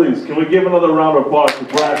all, please, can we give another round of applause to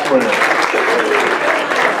Brass Band?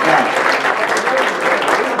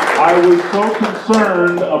 I was so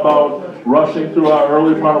concerned about rushing through our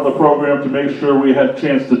early part of the program to make sure we had a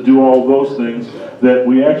chance to do all those things that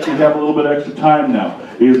we actually have a little bit extra time now.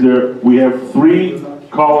 We have 3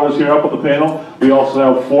 callers here up on the panel. We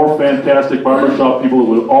also have 4 fantastic barbershop people that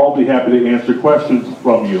would all be happy to answer questions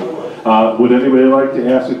from you. Would anybody like to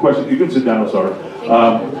ask a question? You can sit down, I'm sorry.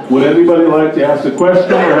 Would anybody like to ask a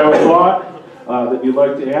question or have a thought that you'd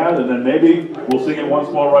like to add? And then maybe we'll sing it once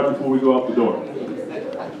more right before we go out the door.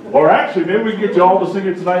 Or actually, maybe we can get you all to sing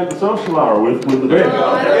it tonight at the social hour with the band.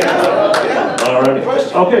 All right.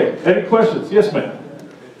 Okay, any questions? Yes, ma'am.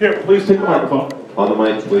 Here, please take the microphone. On the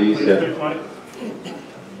mic, please, yeah.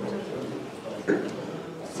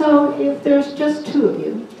 So if there's just 2 of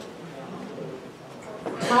you,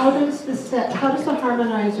 how does the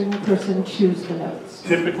harmonizing person choose the notes?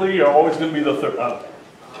 Typically, you're always going to be the third.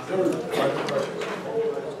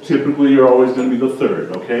 Typically, you're always going to be the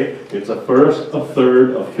third, okay? It's a first, a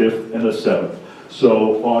third, a fifth, and a seventh.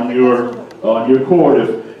 So on your chord,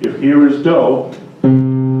 if here is do,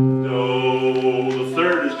 the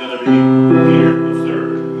third is going to be here, the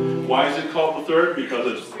third. third because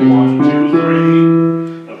it's 1, 2,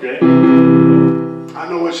 3. Okay? I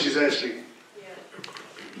know what she's asking.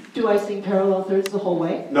 Do I sing parallel thirds the whole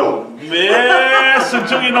way? No. Yes,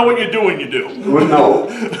 until you know what you're doing, you do. Well, no.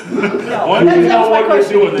 Once you know what you're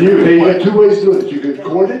doing, then You got two ways to do it. You can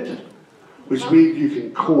chord it, which means you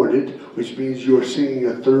can chord it, which means you're singing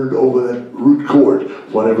a third over that root chord,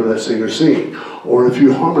 whatever that singer's singing. Or if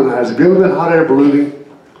you harmonize, have you ever been hot air ballooning?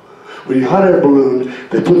 When you hot air balloon,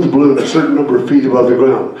 they put the balloon a certain number of feet above the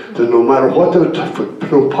ground. So no matter what the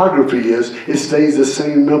topography is, it stays the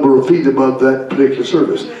same number of feet above that particular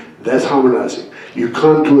surface. That's harmonizing. You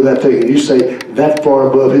contour that thing and you say that far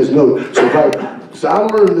above his note. So I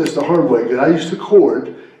learned this the hard way because I used to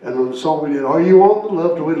chord, and on the song we did, "Are you on the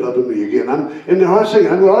love to we loving me again?" I'm in the heart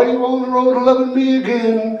singing, I'm going, "Are you on the road to loving me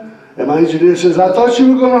again?" And my engineer says, "I thought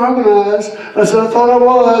you were going to harmonize." I said, "I thought I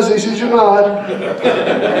was." He says, "You're not."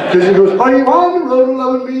 Because he goes, "Are you on the road to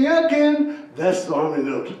loving me again?" That's the harmony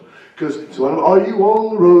note. Because so are you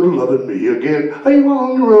on the road to loving me again? Are you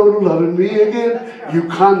on the road to loving me again? You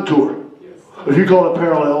contour. If you call it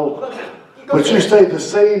parallel, but you stay the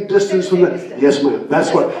same distance from that. Yes, ma'am.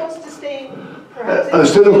 That's what.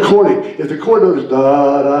 Instead of chording, if the chord note is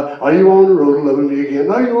da da, "Are you on the road to loving me again?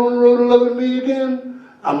 Are you on the road to loving me again?"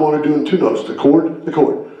 I'm only doing two notes, the chord, the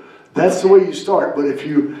chord. That's the way you start, but if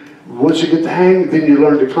you, once you get the hang, then you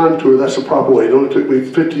learn to contour. That's the proper way. It only took me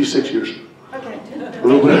 56 years. Okay.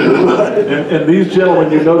 And these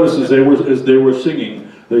gentlemen, you notice as they were singing,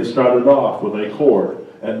 they started off with a chord,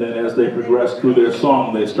 and then as they progressed through their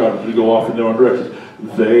song, they started to go off in their own directions.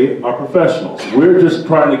 They are professionals. We're just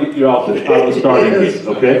trying to get you out of the starting gate,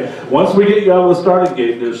 okay? Once we get you out of the starting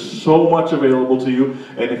gate, there's so much available to you,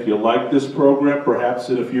 and if you like this program, perhaps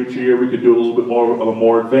in a future year we could do a little bit more of a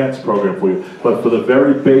more advanced program for you. But for the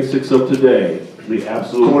very basics of today, the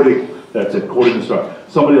absolute... Chording. That's it, chording to start.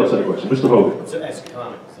 Somebody else had a question. Mr. Hogan. Ask a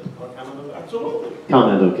comment. Absolutely.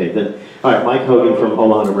 Comment, okay. Then, all right, Mike Hogan from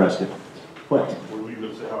Omaha, Nebraska. What? Were you going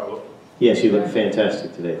to say how I look? Yes, you look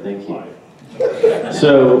fantastic today. Thank you.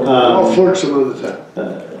 So, I'll flirt some other time.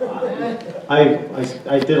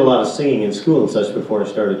 I did a lot of singing in school and such before I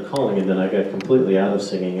started calling, and then I got completely out of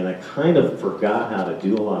singing, and I kind of forgot how to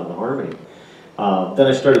do a lot of the harmony. Then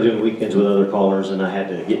I started doing weekends with other callers, and I had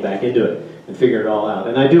to get back into it and figure it all out.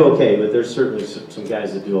 And I do okay, but there's certainly some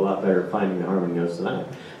guys that do a lot better at finding the harmony notes than I am.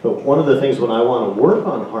 But one of the things when I want to work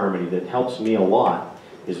on harmony that helps me a lot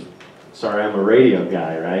is, sorry, I'm a radio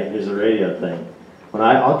guy, right? Here's a radio thing. When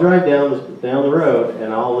I'll drive down the road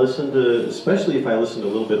and I'll listen to, especially if I listen to a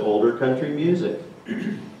little bit older country music.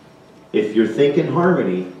 If you're thinking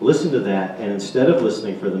harmony, listen to that, and instead of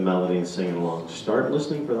listening for the melody and singing along, start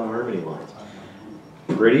listening for the harmony lines.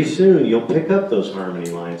 Pretty soon you'll pick up those harmony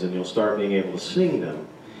lines and you'll start being able to sing them.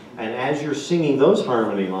 And as you're singing those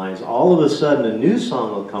harmony lines, all of a sudden a new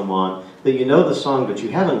song will come on that you know the song, but you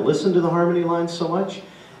haven't listened to the harmony lines so much,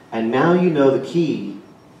 and now you know the key.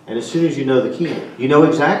 And as soon as you know the key, you know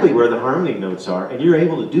exactly where the harmony notes are, and you're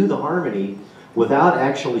able to do the harmony without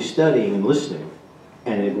actually studying and listening.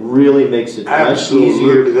 And it really makes it much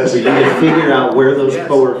easier for you to figure out where those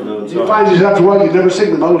chord notes are. You find yourself after a while, you never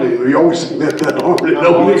sing the melody, you always sing that harmony.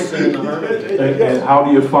 And how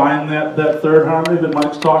do you find that third harmony that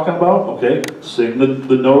Mike's talking about? Okay, sing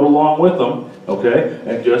the note along with them, okay,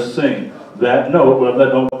 and just sing that note, whatever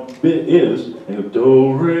that note is, and you go,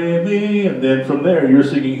 do, re, mi, and then from there you're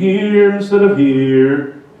singing here instead of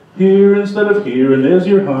here, here instead of here, and there's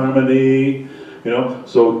your harmony, you know,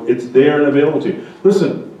 so it's there and available to you.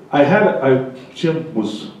 Listen, Jim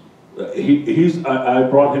was, I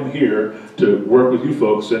brought him here to work with you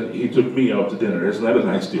folks, and he took me out to dinner. Isn't that a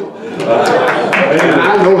nice deal? And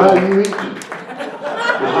I know how you eat.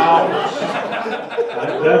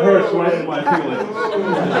 That hurts right in my feelings.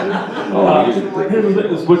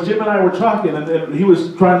 But Jim and I were talking, and he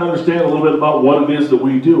was trying to understand a little bit about what it is that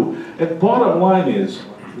we do. And bottom line is,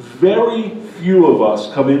 very few of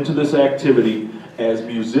us come into this activity as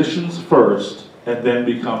musicians first and then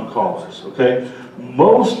become callers, okay?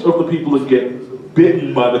 Most of the people that get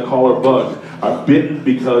bitten by the caller bug are bitten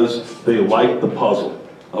because they like the puzzle.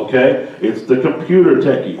 Okay, it's the computer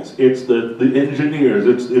techies, it's the engineers,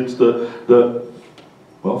 it's the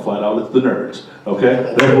well, flat out, it's the nerds.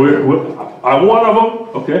 Okay, I'm one of them.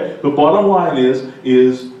 Okay, the bottom line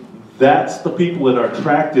is that's the people that are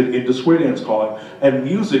attracted into square dance calling, and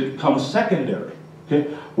music comes secondary. Okay,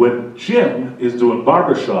 when Jim is doing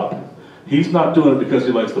barbershop, he's not doing it because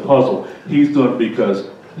he likes the puzzle. He's doing it because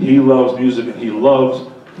he loves music and he loves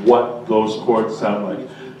what those chords sound like.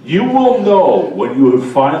 You will know when you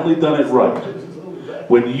have finally done it right,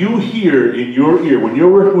 when you hear in your ear, when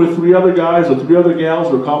you're working with 3 other guys or 3 other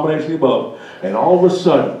gals or a combination of both, and all of a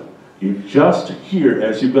sudden, you just hear,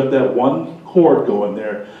 as you've got that one chord going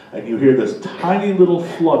there, and you hear this tiny little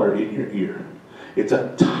flutter in your ear. It's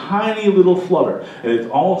a tiny little flutter, and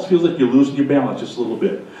it almost feels like you're losing your balance just a little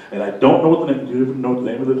bit. And I don't know what the name, do you even know what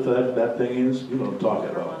the name of that thing is? You know what I'm talking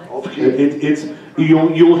about.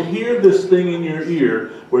 You'll hear this thing in your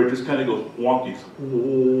ear where it just kind of goes wonky.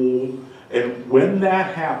 And when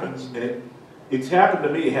that happens, and it's happened to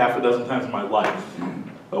me half a dozen times in my life,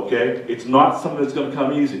 okay? It's not something that's going to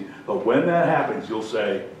come easy. But when that happens, you'll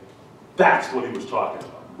say, that's what he was talking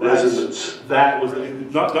about. Resonance. That was,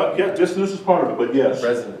 yeah, distance is part of it, but yes.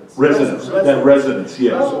 Resonance. Resonance, that resonance,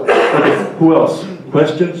 yes. Okay, who else?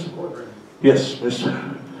 Questions? Yes, Miss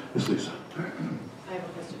Lisa. I have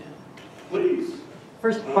a question. Please.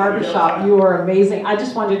 First, barbershop, you are amazing. I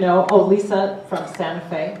just wanted to know, oh, Lisa from Santa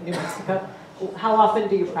Fe, New Mexico. How often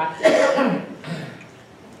do you practice?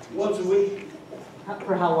 Once a week,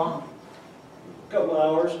 For how long? a couple of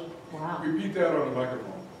hours. Wow. Repeat that on the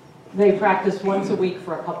microphone. They practice once a week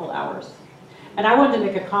for a couple hours. And I wanted to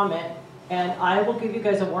make a comment, and I will give you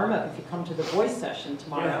guys a warm-up if you come to the voice session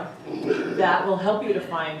tomorrow. That will help you to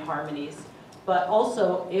find harmonies. But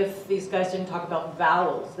also, if these guys didn't talk about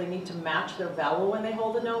vowels, they need to match their vowel when they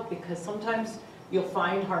hold a note, because sometimes you'll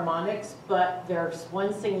find harmonics, but there's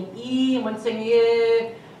one singing E and one singing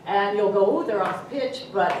I, and you'll go, oh, they're off pitch,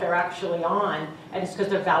 but they're actually on, and it's because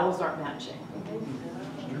their vowels aren't matching.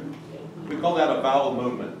 We call that a vowel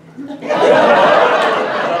movement.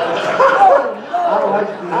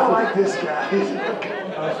 I like this guy.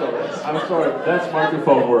 I'm sorry, that's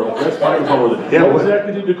microphone world. That's microphone world. Yeah, what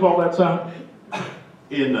exactly did you call that sound?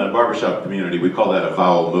 In the barbershop community, we call that a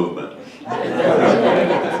vowel movement.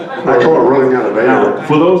 I call it running out of air.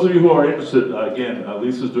 For those of you who are interested, again,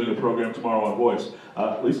 Lisa's doing a program tomorrow on voice.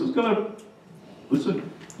 Lisa's gonna, listen,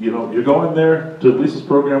 you know, you're going there to Lisa's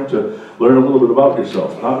program to learn a little bit about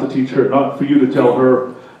yourself, not to teach her, not for you to tell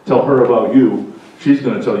her about you. She's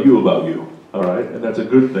gonna tell you about you, all right? And that's a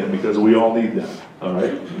good thing because we all need that, all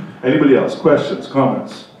right? Anybody else? Questions,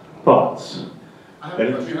 comments, thoughts?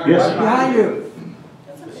 Yes? Behind you.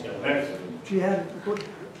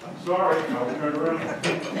 I'm sorry, I'll turn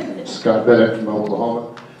around. Scott Bennett from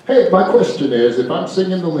Oklahoma. Hey, my question is, if I'm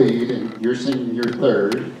singing the lead and you're singing your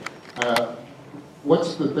third,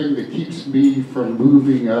 what's the thing that keeps me from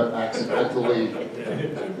moving up accidentally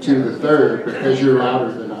to the third because you're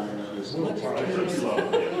louder than I am?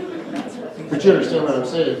 But you understand what I'm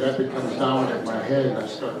saying? That becomes dominant in my head and I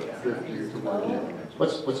start drifting to one end.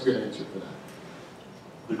 What's a good answer for that?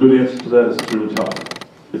 The good answer to that is it's really tough.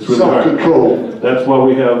 It's really Self-control. hard. That's why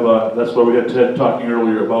we had Ted talking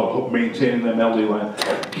earlier about maintaining that melody line.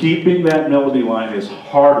 Keeping that melody line is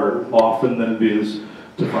harder often than it is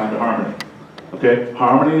to find a harmony. Okay?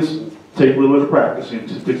 Harmonies take a little bit of practice. It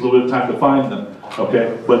takes a little bit of time to find them.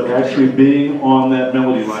 Okay? But actually being on that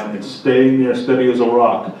melody line and staying there steady as a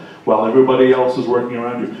rock while everybody else is working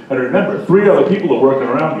around you. And remember, 3 other people are working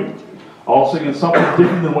around you, all singing something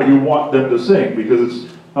different than what you want them to sing because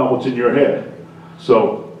it's not what's in your head.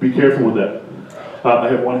 So be careful with that. I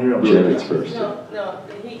have one here. Janet's first. No,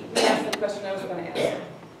 he asked the question I was going to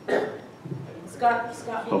ask. Scott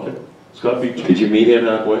Beach. Okay. Scott Beach. Did you meet him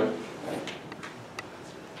halfway?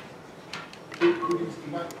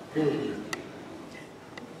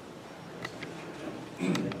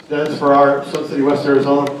 That's for our Sun City, West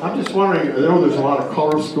Arizona. I'm just wondering, I know there's a lot of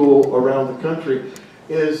caller school around the country.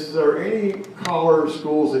 Is there any caller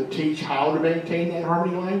schools that teach how to maintain that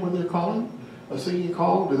harmony line when they're calling? A singing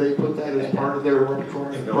call? Do they put that as part of their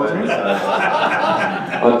repertoire program?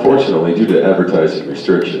 Unfortunately, due to advertising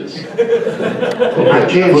restrictions, I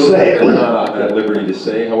can't say it. We're not at liberty to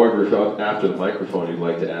say. However, if after the microphone you'd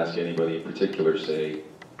like to ask anybody in particular, say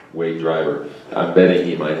Wade Driver, I'm betting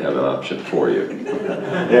he might have an option for you.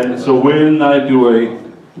 And so when I do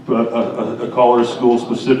a caller school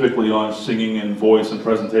specifically on singing and voice and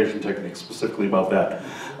presentation techniques, specifically about that.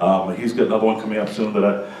 He's got another one coming up soon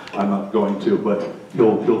that I'm not going to, but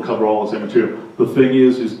he'll cover all the same material. The thing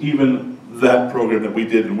is even that program that we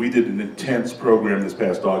did, and we did an intense program this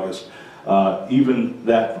past August, even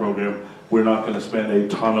that program, we're not going to spend a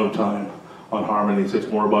ton of time on harmonies. It's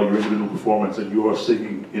more about your individual performance and your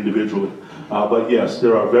singing individually. But yes,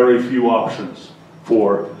 there are very few options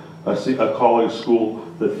for a college school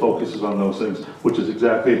that focuses on those things, which is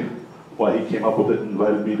exactly why he came up with it and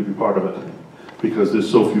invited me to be part of it, because there's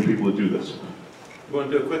so few people that do this. You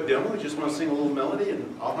want to do a quick demo? You just want to sing a little melody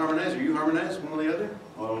and I'll harmonize, or you harmonize, one or the other?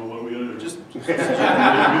 What are we going to do? Just sing the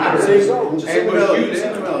melody. You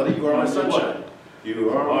sing the melody. You are my sunshine.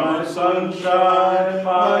 You are my sunshine,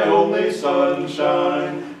 my only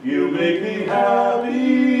sunshine. You make me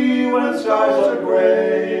happy when skies are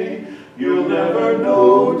gray. You'll never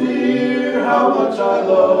know, dear, how much I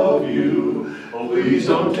love you. Oh, please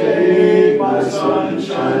don't take my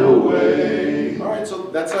sunshine away. All right, so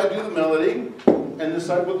that side do the melody, and this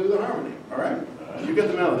side will do the harmony. All right? You get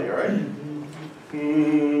the melody, all right?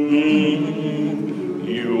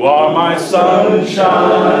 You are my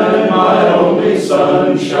sunshine, my only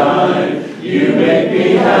sunshine. You make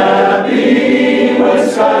me happy when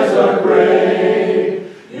skies are gray.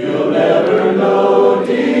 You'll never know,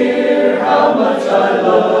 dear, how much I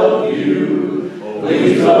love you.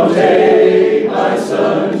 Please don't take my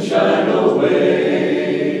sunshine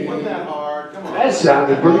away. Wasn't that hard? Come on. That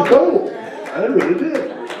sounded pretty cool. I really did.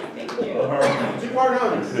 Two-part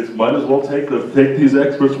harmonies. It might as well take these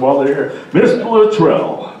experts while they're here. Mr.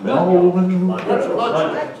 Luttrell, Melvin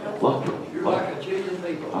Luttrell. You're like a chicken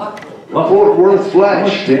people. Fort Worth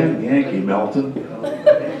Flash. Dan Yankee, Melton.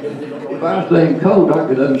 If I was named Code, I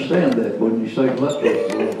could understand that when you say Luttrell,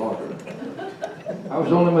 it's a little harder. I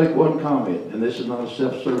was only make one comment, and this is not a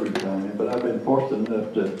self-serving comment, but I've been fortunate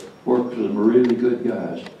enough to work with some really good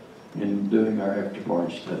guys in doing our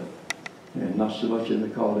after-party stuff. And not so much in the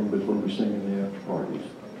calling, but when we sing in the after-parties.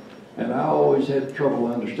 And I always had trouble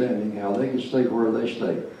understanding how they could stay where they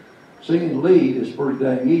stay. Singing lead is pretty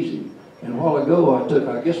dang easy. And a while ago I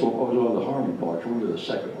guess what was one of the harmony parts, we were the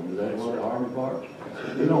second one, is that one of the harmony parts?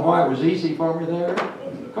 You know why it was easy for me there?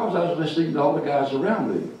 Because I was listening to all the guys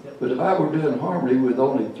around me. But if I were doing harmony with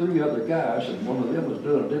only 3 other guys and one of them was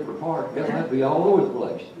doing a different part, then I'd be all over the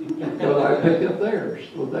place. Because I'd pick up theirs.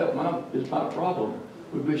 So that is my problem,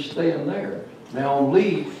 would be staying there. Now on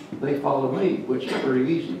lead, they follow me, which is pretty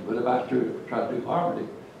easy. But if I try to do harmony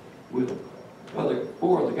with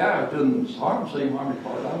 4 other guys doing the same harmony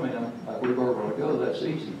part I'm in, like we were a while ago, that's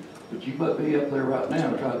easy. But you put me up there right now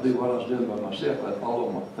and try to do what I was doing by myself, I'd fall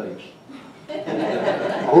on my face.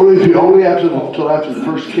 Only until after the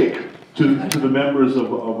first kick. To the members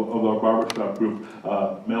of our barbershop group,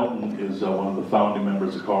 Melton is one of the founding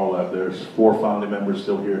members of CALLERLAB. There's 4 founding members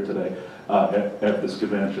still here today at this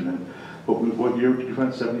convention. And what year did you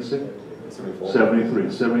find? 76? 74. 73.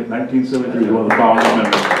 1973 is one of the founding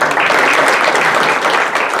members.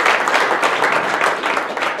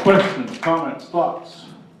 Questions, comments, thoughts?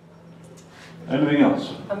 Anything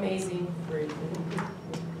else? Amazing.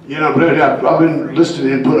 You know, I've been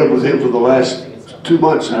listening and put up with him for the last 2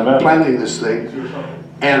 months planning this thing.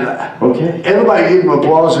 And everybody give him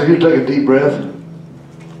applause, so you take a deep breath.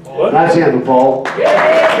 What? Nice hand to Paul.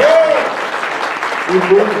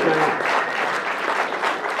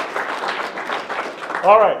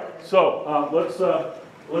 All right, so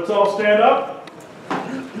let's all stand up.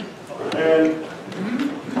 And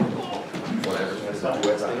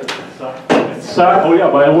oh yeah,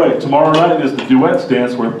 by the way, tomorrow night is the duets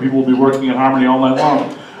dance where people will be working in harmony all night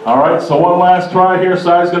long. All right, so one last try here.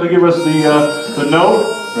 Sai's going to give us the note.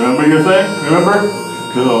 Remember your thing? Remember?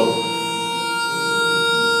 Cool.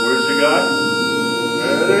 Where's your guy?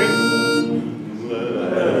 Ready?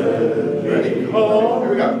 Ready? Oh, here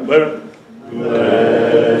we go.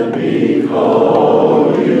 Let me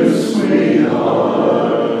call you sweetheart.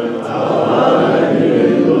 I'm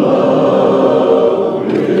in love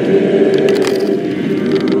with you.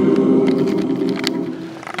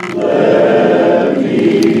 Let me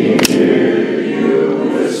hear you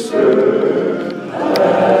whisper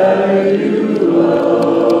that you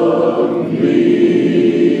love me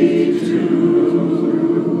too.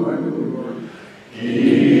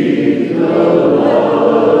 Keep the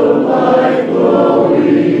love light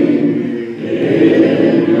glowing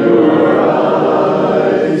in your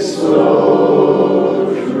eyes so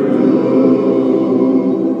true.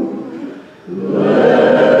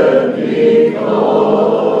 Let me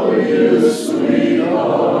call you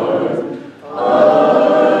sweetheart.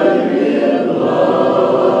 I'm in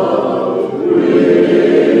love with you.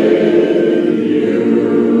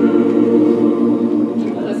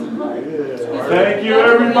 Thank you,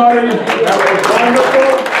 everybody. That was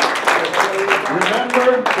wonderful. Remember,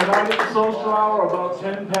 tonight at the social hour, about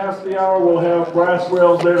 10 past the hour, we'll have brass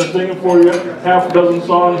rails there to sing for you, half a dozen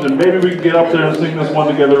songs, and maybe we can get up there and sing this one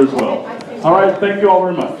together as well. All right, thank you all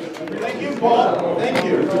very much. Thank you, Paul. Thank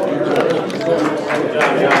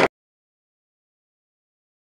you.